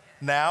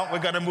 Now we're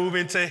going to move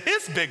into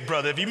his big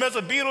brother. If you mess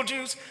with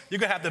Betelgeuse, you're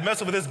going to have to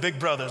mess with his big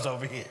brothers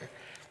over here.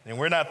 And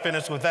we're not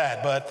finished with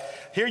that.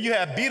 But here you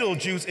have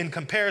Betelgeuse in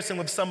comparison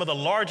with some of the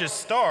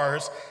largest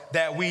stars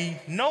that we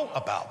know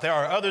about. There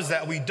are others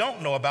that we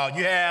don't know about.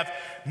 You have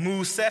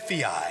Mu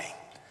Cephei,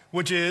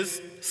 which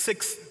is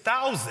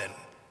 6,000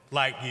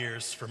 light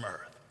years from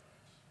Earth.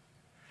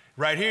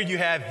 Right here you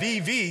have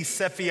VV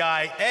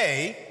Cephei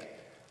A,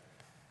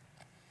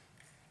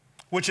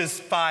 which is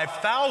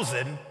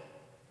 5,000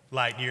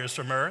 light years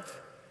from Earth.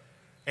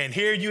 And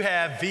here you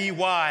have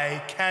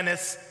VY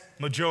Canis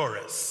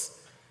Majoris,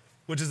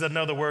 which is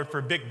another word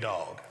for big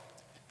dog,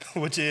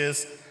 which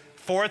is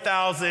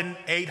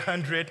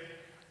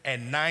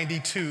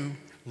 4,892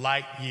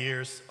 light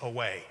years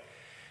away.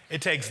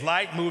 It takes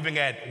light moving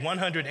at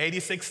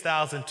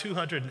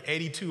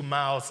 186,282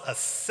 miles a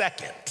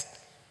second,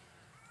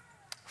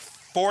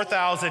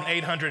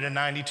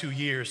 4,892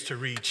 years to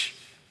reach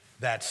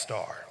that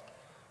star.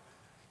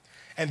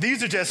 And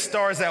these are just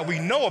stars that we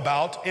know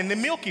about in the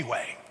Milky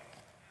Way.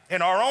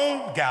 In our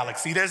own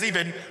galaxy, there's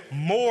even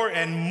more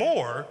and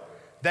more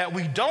that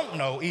we don't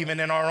know even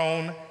in our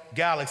own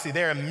galaxy.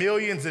 There are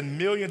millions and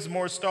millions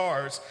more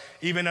stars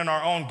even in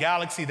our own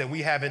galaxy that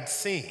we haven't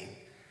seen.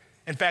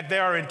 In fact,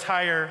 there are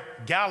entire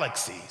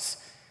galaxies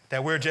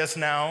that we're just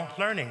now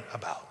learning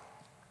about.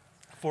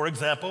 For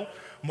example,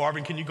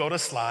 Marvin, can you go to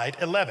slide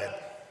 11?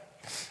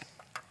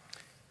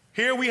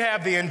 Here we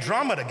have the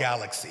Andromeda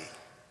Galaxy,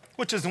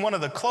 which is one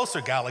of the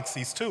closer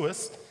galaxies to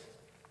us.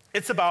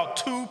 It's about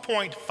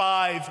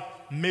 2.5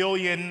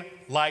 million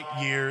light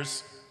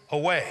years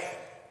away.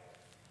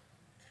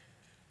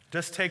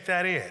 Just take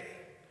that in.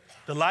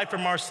 The light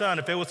from our sun,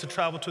 if it was to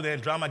travel to the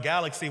Andromeda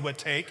Galaxy, would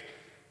take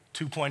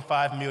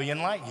 2.5 million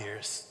light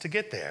years to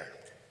get there.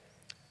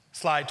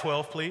 Slide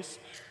 12, please.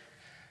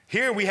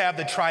 Here we have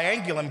the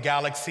Triangulum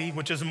Galaxy,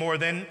 which is more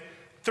than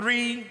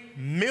 3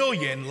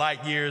 million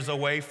light years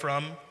away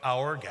from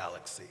our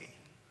galaxy.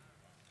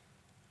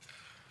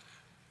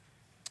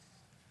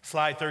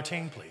 Slide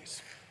 13,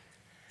 please.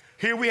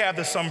 Here we have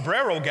the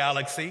Sombrero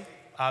Galaxy,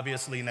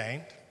 obviously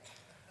named,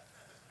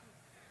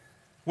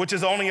 which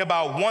is only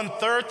about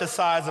 1/3 the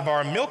size of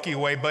our Milky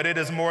Way, but it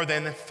is more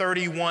than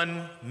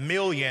 31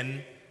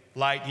 million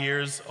light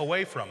years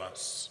away from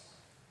us.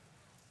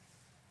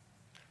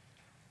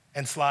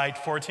 And slide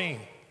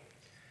 14.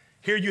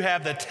 Here you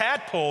have the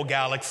Tadpole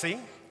Galaxy,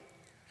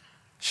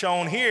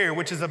 shown here,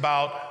 which is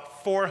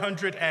about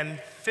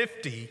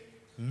 450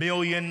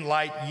 million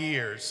light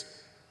years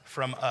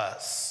from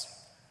us.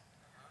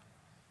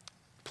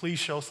 Please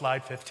show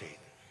slide 15.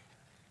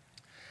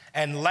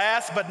 And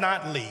last but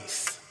not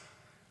least,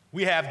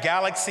 we have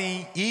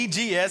galaxy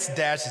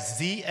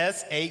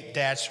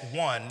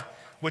EGS-ZS8-1,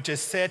 which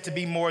is said to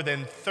be more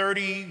than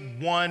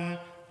 31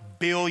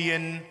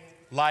 billion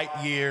light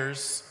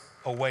years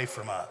away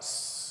from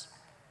us.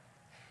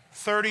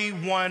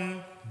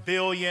 31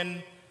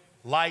 billion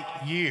light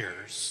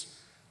years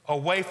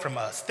away from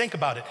us. Think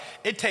about it.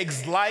 It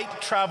takes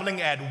light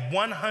traveling at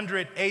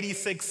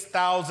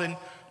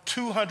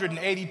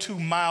 186,282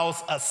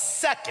 miles a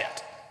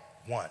second.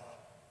 1,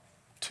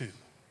 2,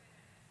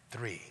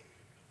 3.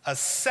 A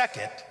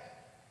second.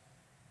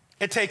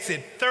 It takes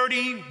it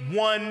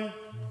 31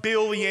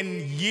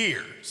 billion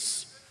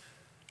years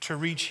to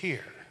reach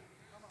here.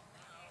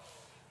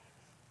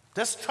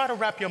 Just try to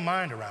wrap your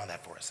mind around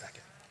that for a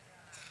second.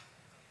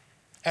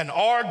 And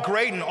our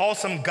great and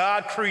awesome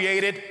God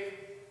created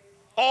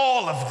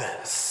all of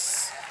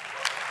this.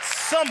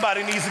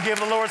 Somebody needs to give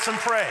the Lord some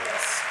praise.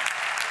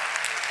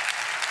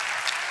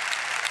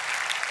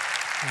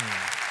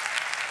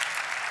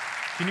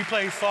 Can you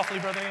play softly,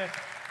 Brother Ed?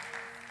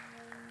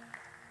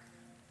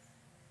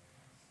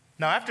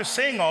 Now, after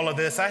seeing all of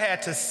this, I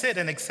had to sit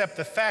and accept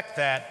the fact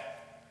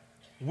that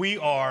we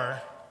are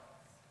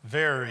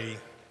very,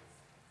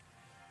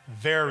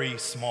 very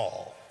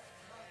small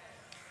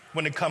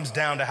when it comes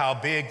down to how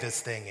big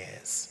this thing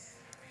is.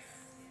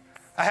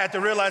 I had to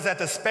realize that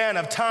the span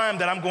of time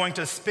that I'm going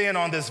to spend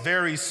on this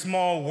very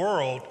small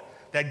world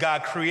that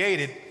God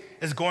created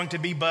is going to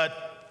be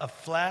but a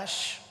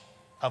flash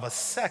of a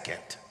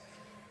second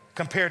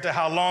compared to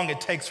how long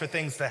it takes for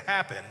things to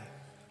happen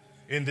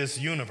in this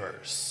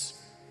universe.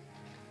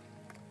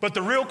 But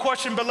the real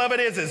question, beloved,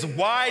 is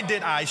why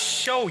did I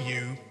show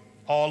you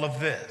all of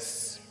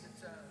this?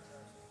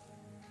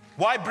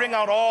 Why bring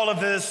out all of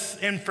this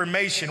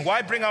information?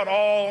 Why bring out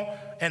all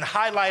and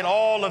highlight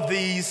all of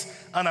these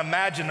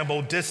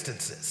unimaginable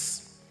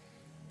distances?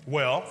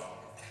 Well,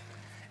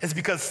 it's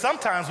because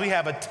sometimes we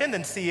have a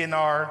tendency in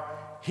our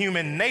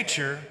human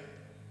nature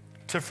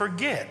to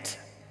forget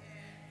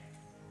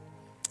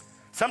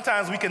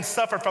Sometimes we can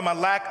suffer from a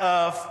lack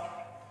of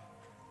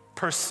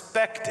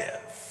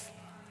perspective.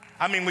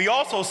 I mean, we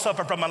also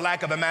suffer from a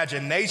lack of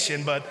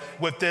imagination, but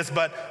with this,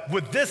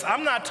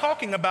 I'm not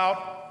talking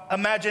about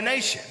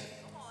imagination.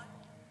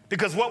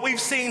 Because what we've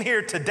seen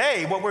here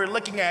today, what we're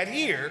looking at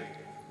here,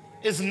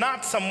 is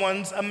not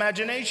someone's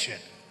imagination.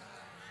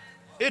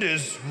 It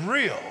is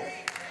real.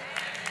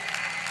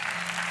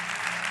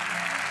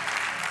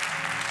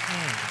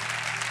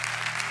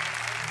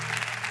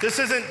 This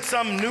isn't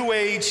some new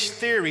age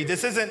theory.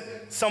 This isn't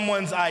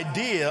someone's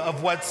idea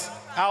of what's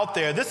out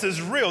there. This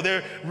is real.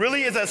 There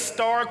really is a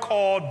star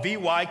called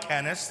VY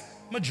Canis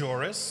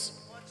Majoris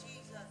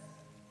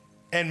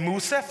and Mu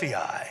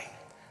Cephei.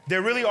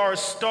 There really are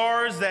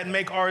stars that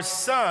make our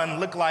sun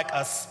look like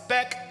a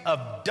speck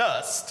of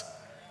dust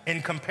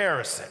in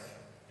comparison.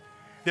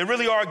 There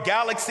really are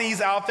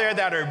galaxies out there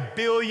that are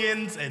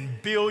billions and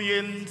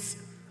billions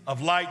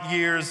of light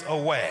years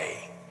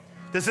away.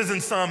 This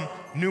isn't some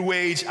new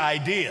age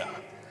idea.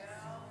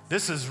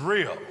 This is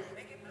real.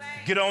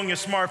 Get on your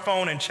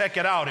smartphone and check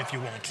it out if you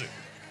want to.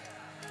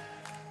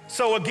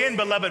 So again,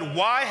 beloved,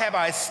 why have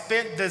I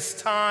spent this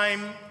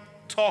time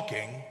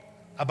talking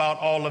about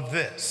all of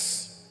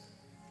this?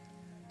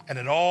 And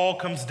it all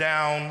comes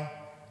down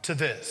to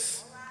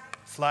this.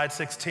 Slide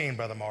 16,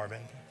 Brother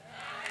Marvin.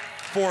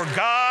 For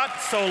God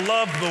so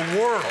loved the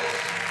world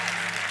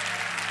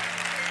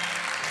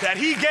that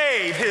he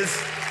gave his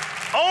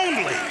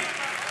only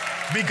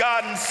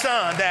begotten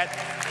Son, that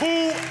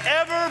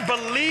whoever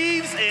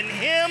believes in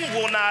him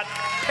will not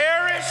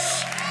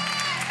perish,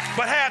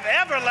 but have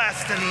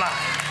everlasting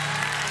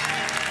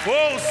life.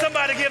 Whoa,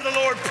 somebody give the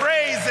Lord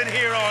praise in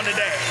here on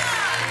today.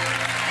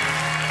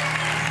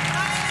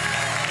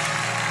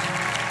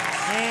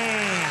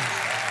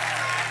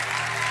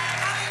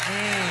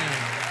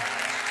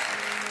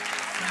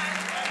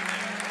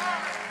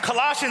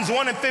 Colossians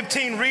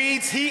 1:15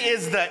 reads, he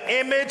is the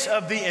image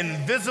of the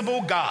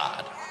invisible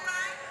God,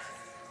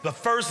 the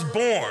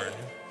firstborn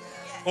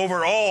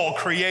over all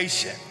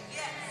creation.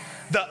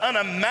 The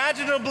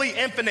unimaginably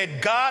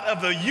infinite God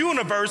of the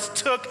universe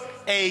took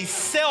a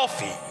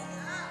selfie.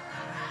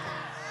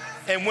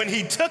 And when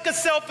he took a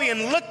selfie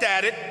and looked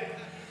at it,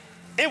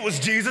 it was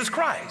Jesus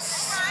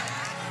Christ.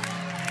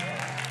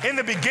 In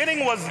the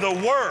beginning was the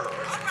Word.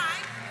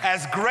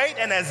 As great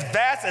and as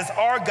vast as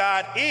our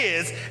God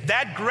is,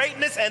 that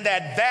greatness and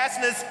that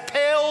vastness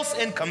pales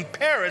in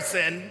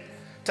comparison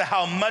to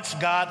how much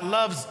God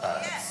loves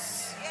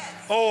us.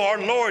 Oh, our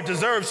Lord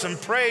deserves some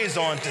praise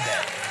on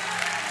today.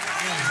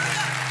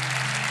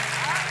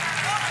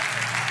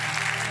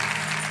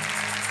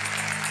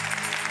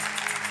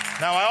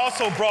 Now, I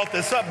also brought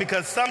this up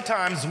because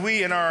sometimes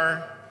we in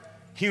our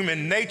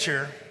human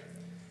nature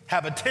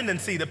have a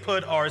tendency to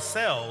put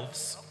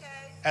ourselves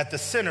at the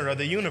center of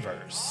the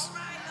universe.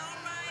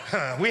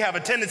 We have a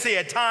tendency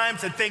at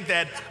times to think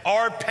that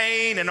our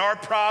pain and our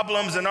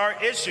problems and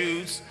our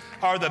issues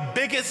are the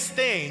biggest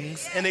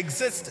things in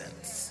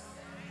existence.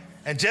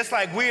 And just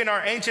like we in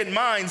our ancient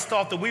minds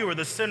thought that we were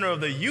the center of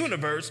the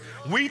universe,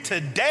 we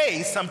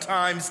today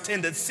sometimes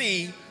tend to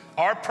see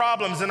our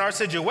problems and our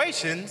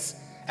situations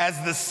as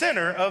the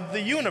center of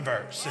the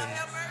universe. And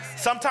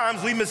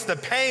sometimes we miss the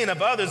pain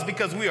of others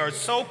because we are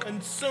so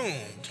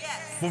consumed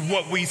with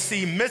what we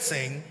see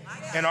missing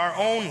in our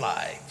own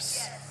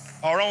lives.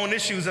 Our own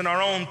issues and our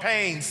own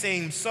pain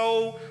seem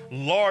so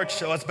large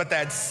to us, but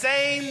that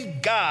same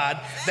God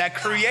that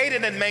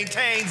created and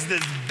maintains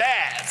this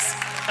vast,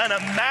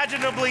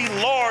 unimaginably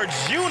large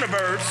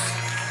universe,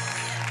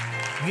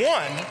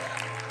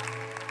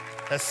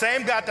 the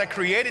same God that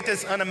created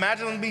this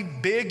unimaginably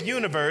big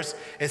universe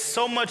is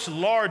so much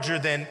larger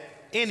than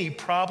any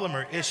problem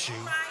or issue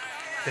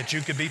that you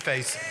could be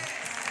facing.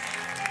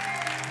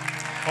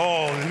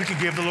 Oh, we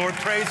can give the Lord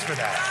praise for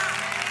that.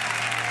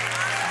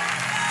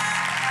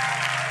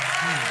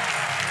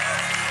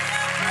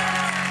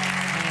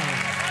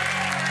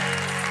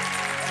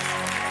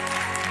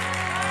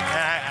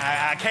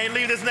 I can't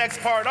leave this next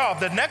part off.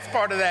 The next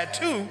part of that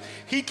too,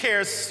 he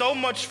cares so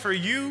much for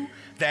you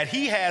that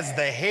he has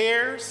the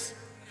hairs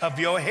of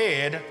your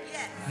head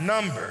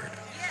numbered.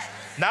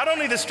 Not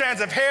only the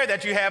strands of hair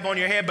that you have on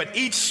your head, but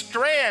each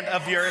strand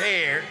of your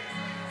hair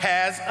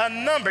has a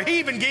number. He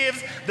even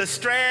gives the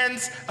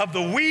strands of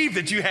the weave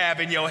that you have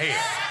in your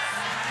hair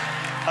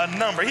a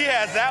number. He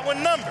has that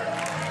one numbered.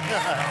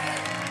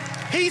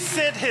 He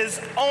sent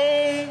his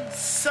own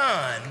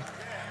Son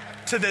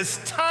to this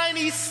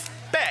tiny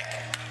speck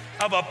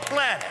of a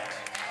planet,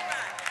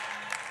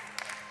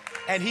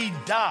 and he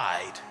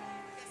died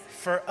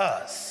for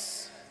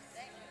us.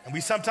 And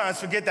we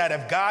sometimes forget that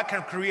if God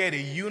can create a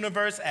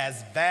universe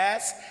as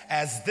vast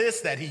as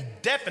this, that he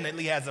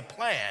definitely has a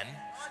plan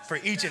for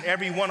each and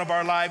every one of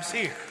our lives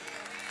here.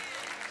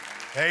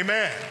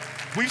 Amen.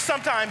 We've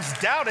sometimes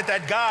doubted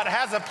that God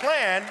has a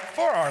plan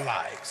for our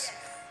lives.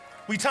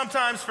 We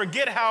sometimes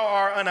forget how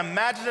our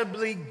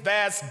unimaginably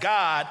vast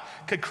God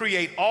could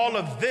create all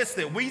of this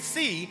that we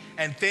see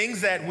and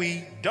things that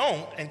we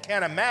don't and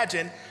can't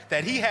imagine,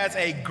 that he has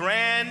a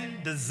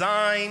grand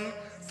design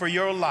for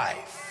your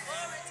life.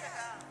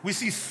 We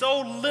see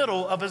so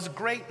little of his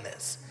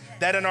greatness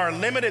that in our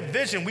limited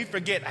vision, we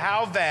forget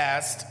how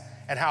vast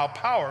and how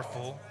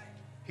powerful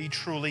he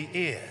truly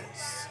is.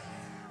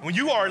 When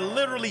you are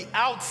literally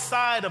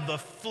outside of the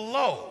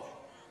flow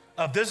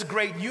of this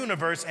great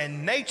universe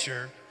and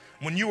nature,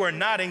 when you are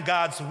not in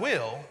God's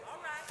will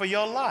for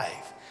your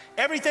life,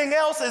 everything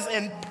else is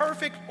in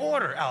perfect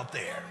order out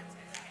there.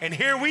 And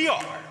here we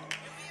are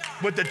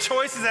with the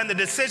choices and the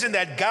decision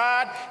that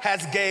God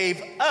has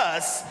gave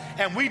us,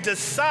 and we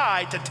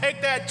decide to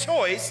take that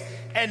choice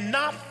and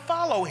not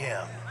follow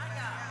him.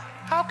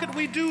 How could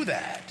we do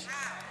that?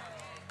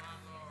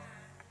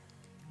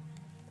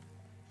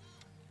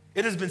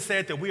 It has been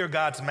said that we are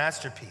God's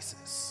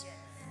masterpieces,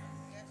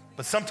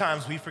 but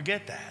sometimes we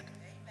forget that.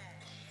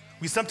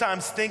 We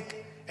sometimes think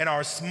in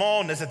our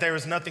smallness that there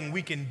is nothing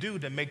we can do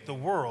to make the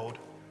world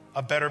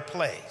a better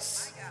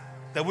place,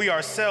 that we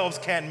ourselves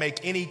can't make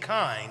any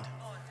kind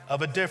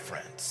of a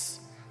difference,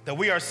 that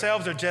we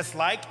ourselves are just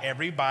like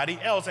everybody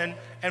else, and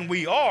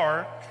we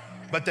are,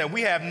 but that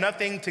we have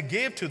nothing to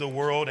give to the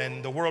world,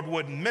 and the world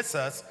wouldn't miss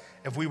us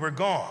if we were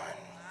gone.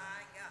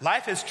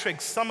 Life has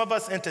tricked some of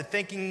us into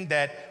thinking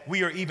that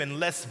we are even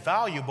less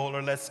valuable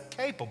or less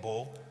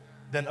capable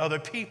than other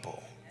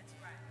people.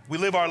 We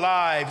live our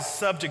lives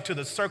subject to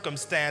the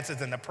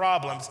circumstances and the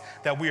problems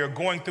that we are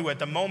going through at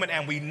the moment,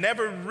 and we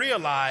never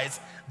realize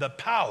the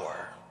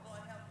power,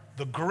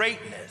 the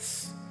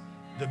greatness,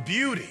 the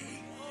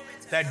beauty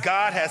that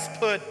God has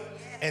put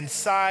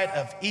inside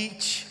of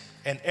each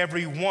and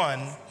every one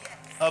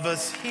of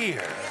us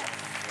here.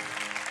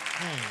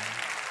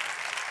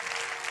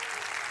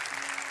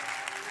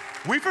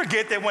 We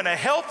forget that when a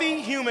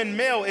healthy human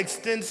male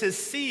extends his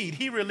seed,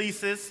 he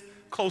releases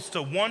close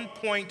to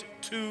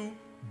 1.2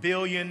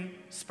 billion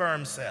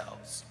sperm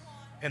cells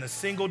in a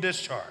single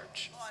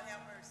discharge.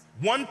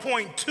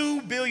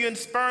 1.2 billion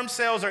sperm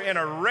cells are in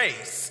a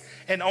race,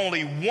 and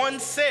only one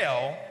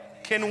cell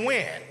can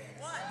win.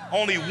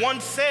 Only one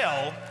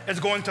cell is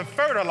going to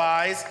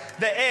fertilize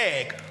the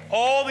egg.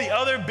 All the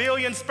other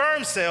billion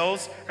sperm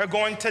cells are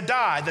going to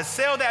die. The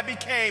cell that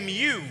became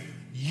you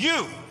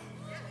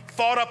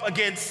fought up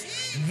against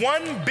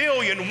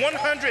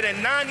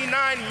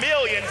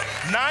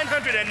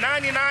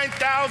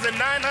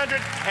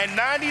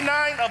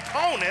 1,199,999,999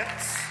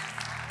 opponents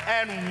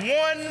and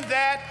won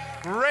that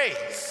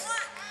race.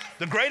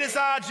 The greatest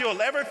odds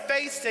you'll ever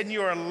face in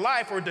your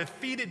life were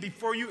defeated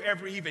before you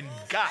ever even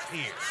got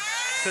here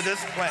to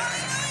this planet.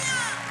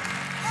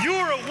 You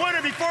were a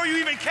winner before you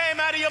even came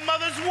out of your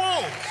mother's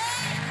womb.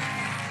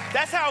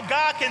 That's how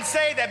God can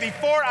say that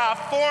before I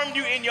formed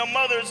you in your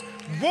mother's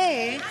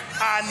womb,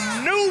 I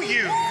knew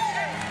you.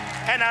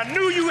 And I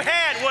knew you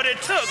had what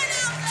it took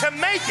to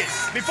make it.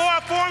 Before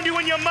I formed you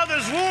in your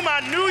mother's womb,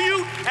 I knew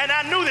you, and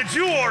I knew that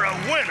you were a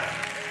winner.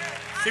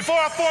 Before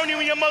I formed you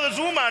in your mother's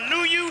womb, I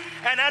knew you,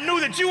 and I knew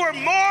that you were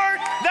more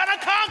than a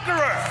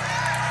conqueror.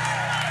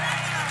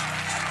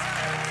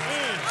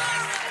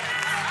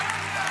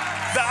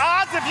 The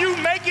odds of you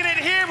making it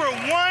here were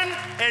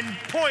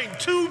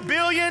 1.2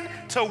 billion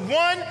to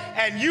 1,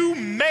 and you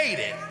made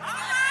it.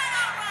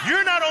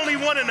 You're not only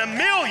 1 in a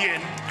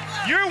million,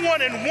 you're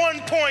 1 in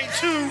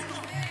 1.2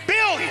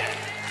 billion.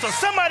 So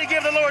somebody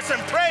give the Lord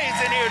some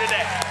praise in here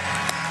today.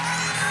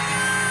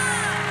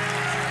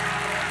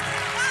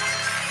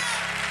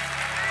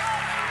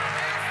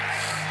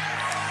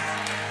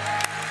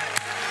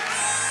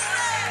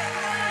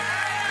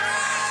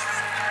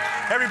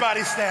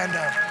 Everybody stand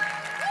up.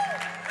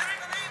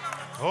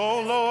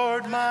 Oh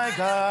Lord my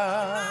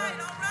God,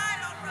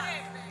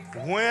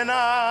 when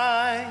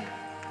I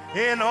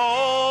in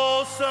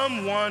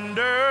awesome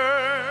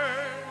wonder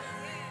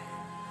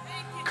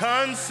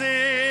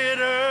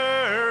consider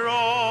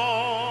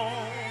all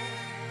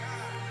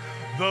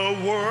the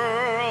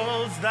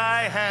worlds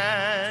thy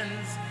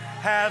hands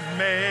have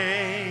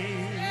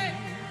made,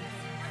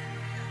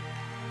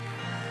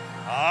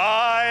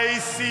 I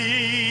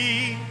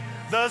see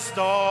the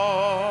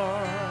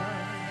stars,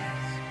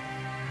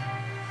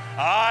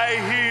 I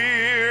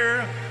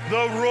hear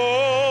the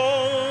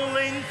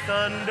rolling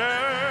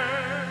thunder,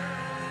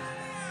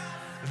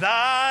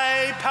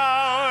 thy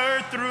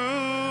power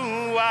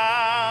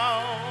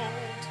throughout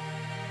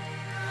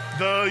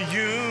the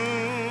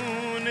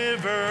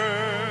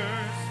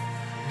universe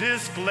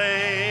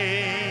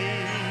display.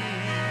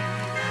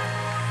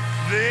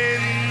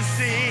 Then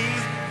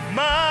sings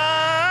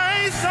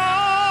my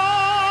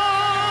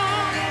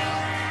song,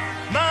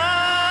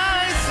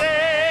 my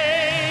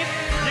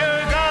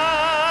Savior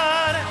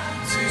God,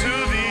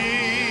 to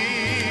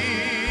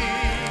thee.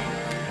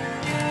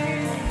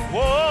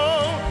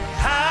 Whoa,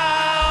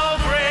 how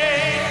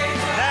great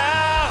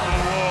thou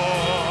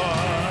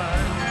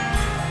art.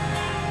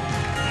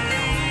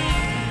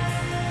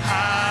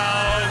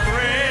 How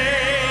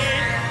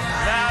great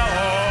thou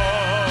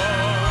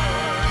art.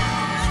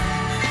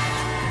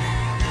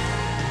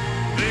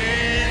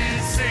 Then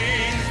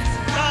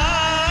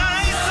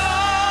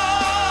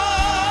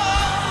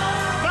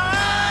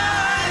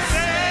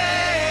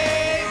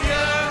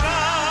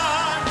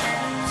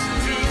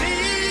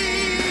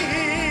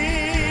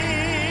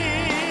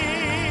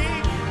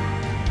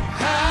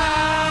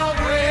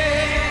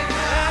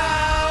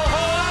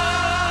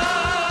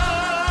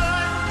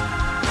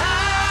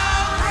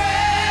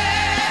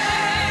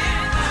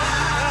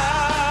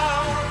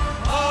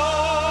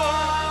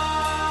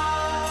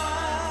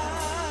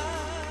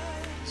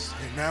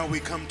we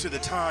come to the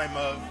time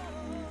of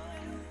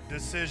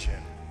decision.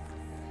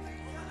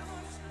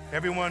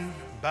 Everyone,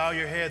 bow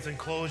your heads and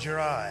close your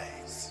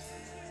eyes.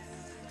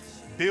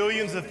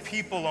 Billions of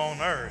people on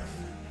earth,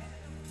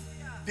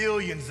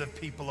 billions of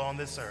people on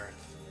this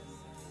earth,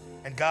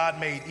 and God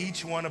made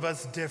each one of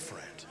us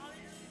different.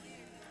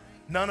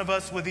 None of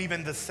us with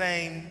even the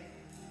same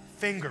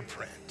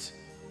fingerprint.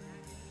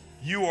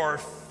 You are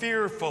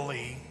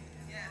fearfully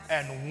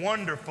and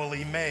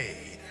wonderfully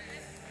made.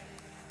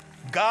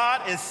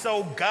 God is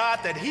so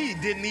God that he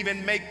didn't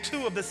even make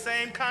two of the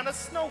same kind of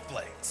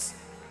snowflakes.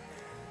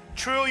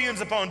 Trillions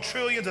upon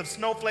trillions of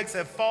snowflakes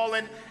have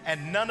fallen,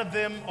 and none of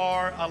them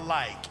are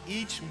alike,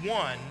 each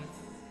one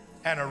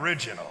an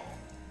original.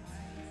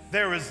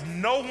 There is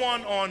no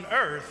one on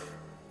earth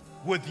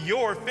with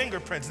your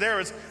fingerprints. There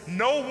is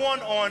no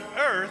one on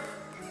earth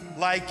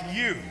like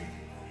you.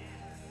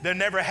 There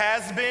never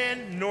has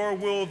been, nor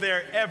will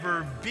there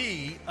ever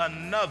be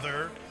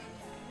another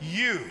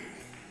you.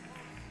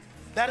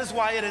 That is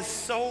why it is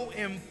so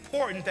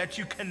important that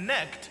you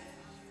connect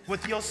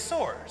with your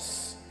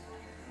source,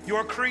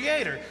 your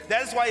creator.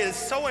 That is why it is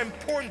so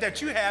important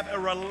that you have a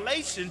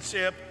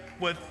relationship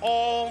with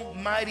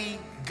Almighty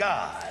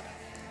God.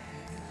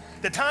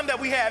 The time that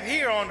we have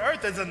here on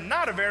earth is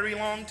not a very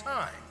long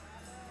time.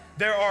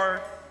 There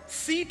are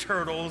sea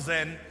turtles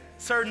and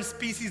certain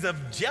species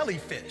of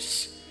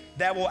jellyfish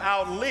that will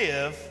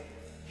outlive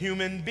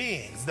human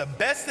beings. The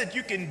best that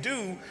you can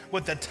do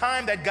with the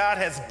time that God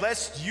has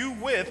blessed you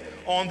with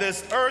on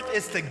this earth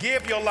is to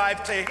give your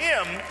life to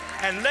him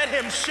and let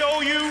him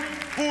show you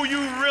who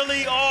you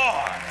really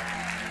are.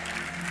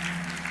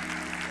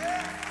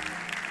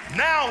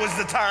 Now is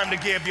the time to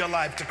give your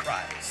life to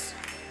Christ.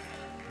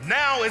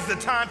 Now is the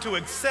time to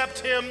accept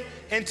him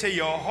into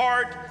your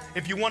heart.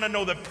 If you want to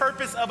know the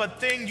purpose of a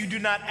thing, you do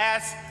not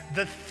ask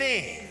the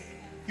thing.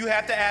 You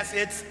have to ask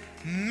its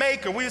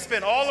maker. We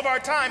spend all of our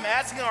time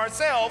asking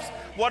ourselves,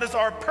 what is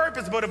our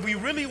purpose? But if we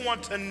really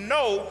want to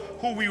know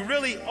who we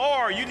really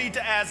are, you need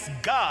to ask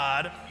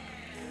God,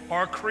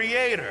 our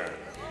creator.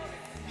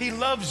 He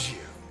loves you.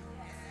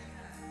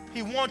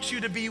 He wants you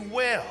to be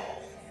well.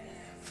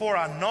 For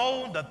I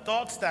know the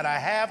thoughts that I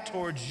have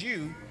towards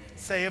you,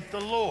 saith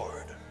the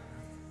Lord,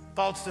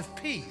 thoughts of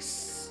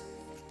peace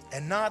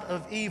and not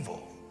of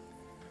evil,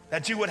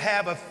 that you would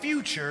have a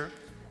future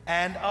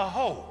and a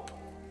hope.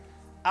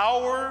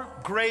 Our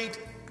great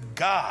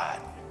God,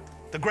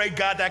 the great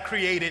God that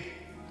created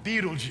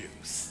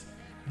Betelgeuse,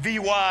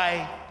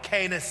 VY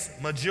Canis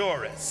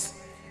Majoris,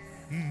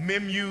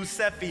 Mimu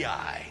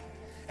Cephei,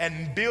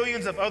 and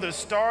billions of other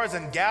stars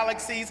and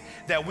galaxies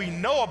that we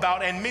know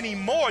about, and many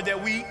more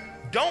that we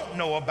don't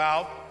know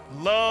about,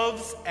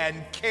 loves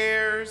and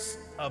cares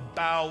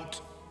about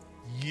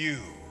you.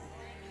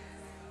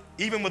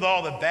 Even with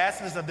all the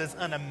vastness of this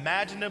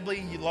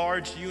unimaginably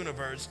large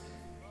universe,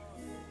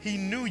 he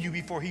knew you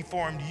before he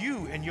formed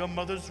you in your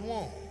mother's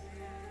womb.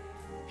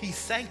 He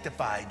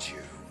sanctified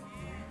you.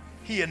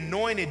 He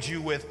anointed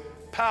you with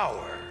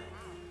power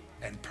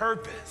and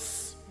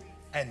purpose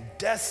and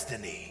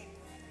destiny.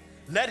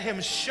 Let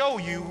him show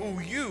you who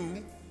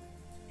you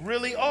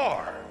really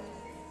are,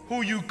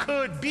 who you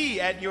could be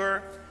at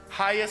your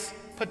highest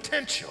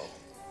potential.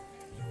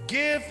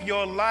 Give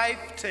your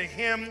life to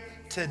him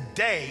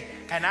today,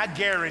 and I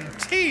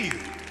guarantee you,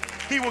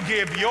 he will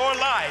give your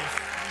life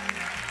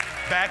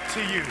back to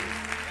you.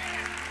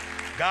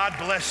 God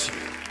bless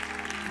you,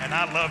 and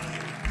I love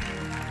you.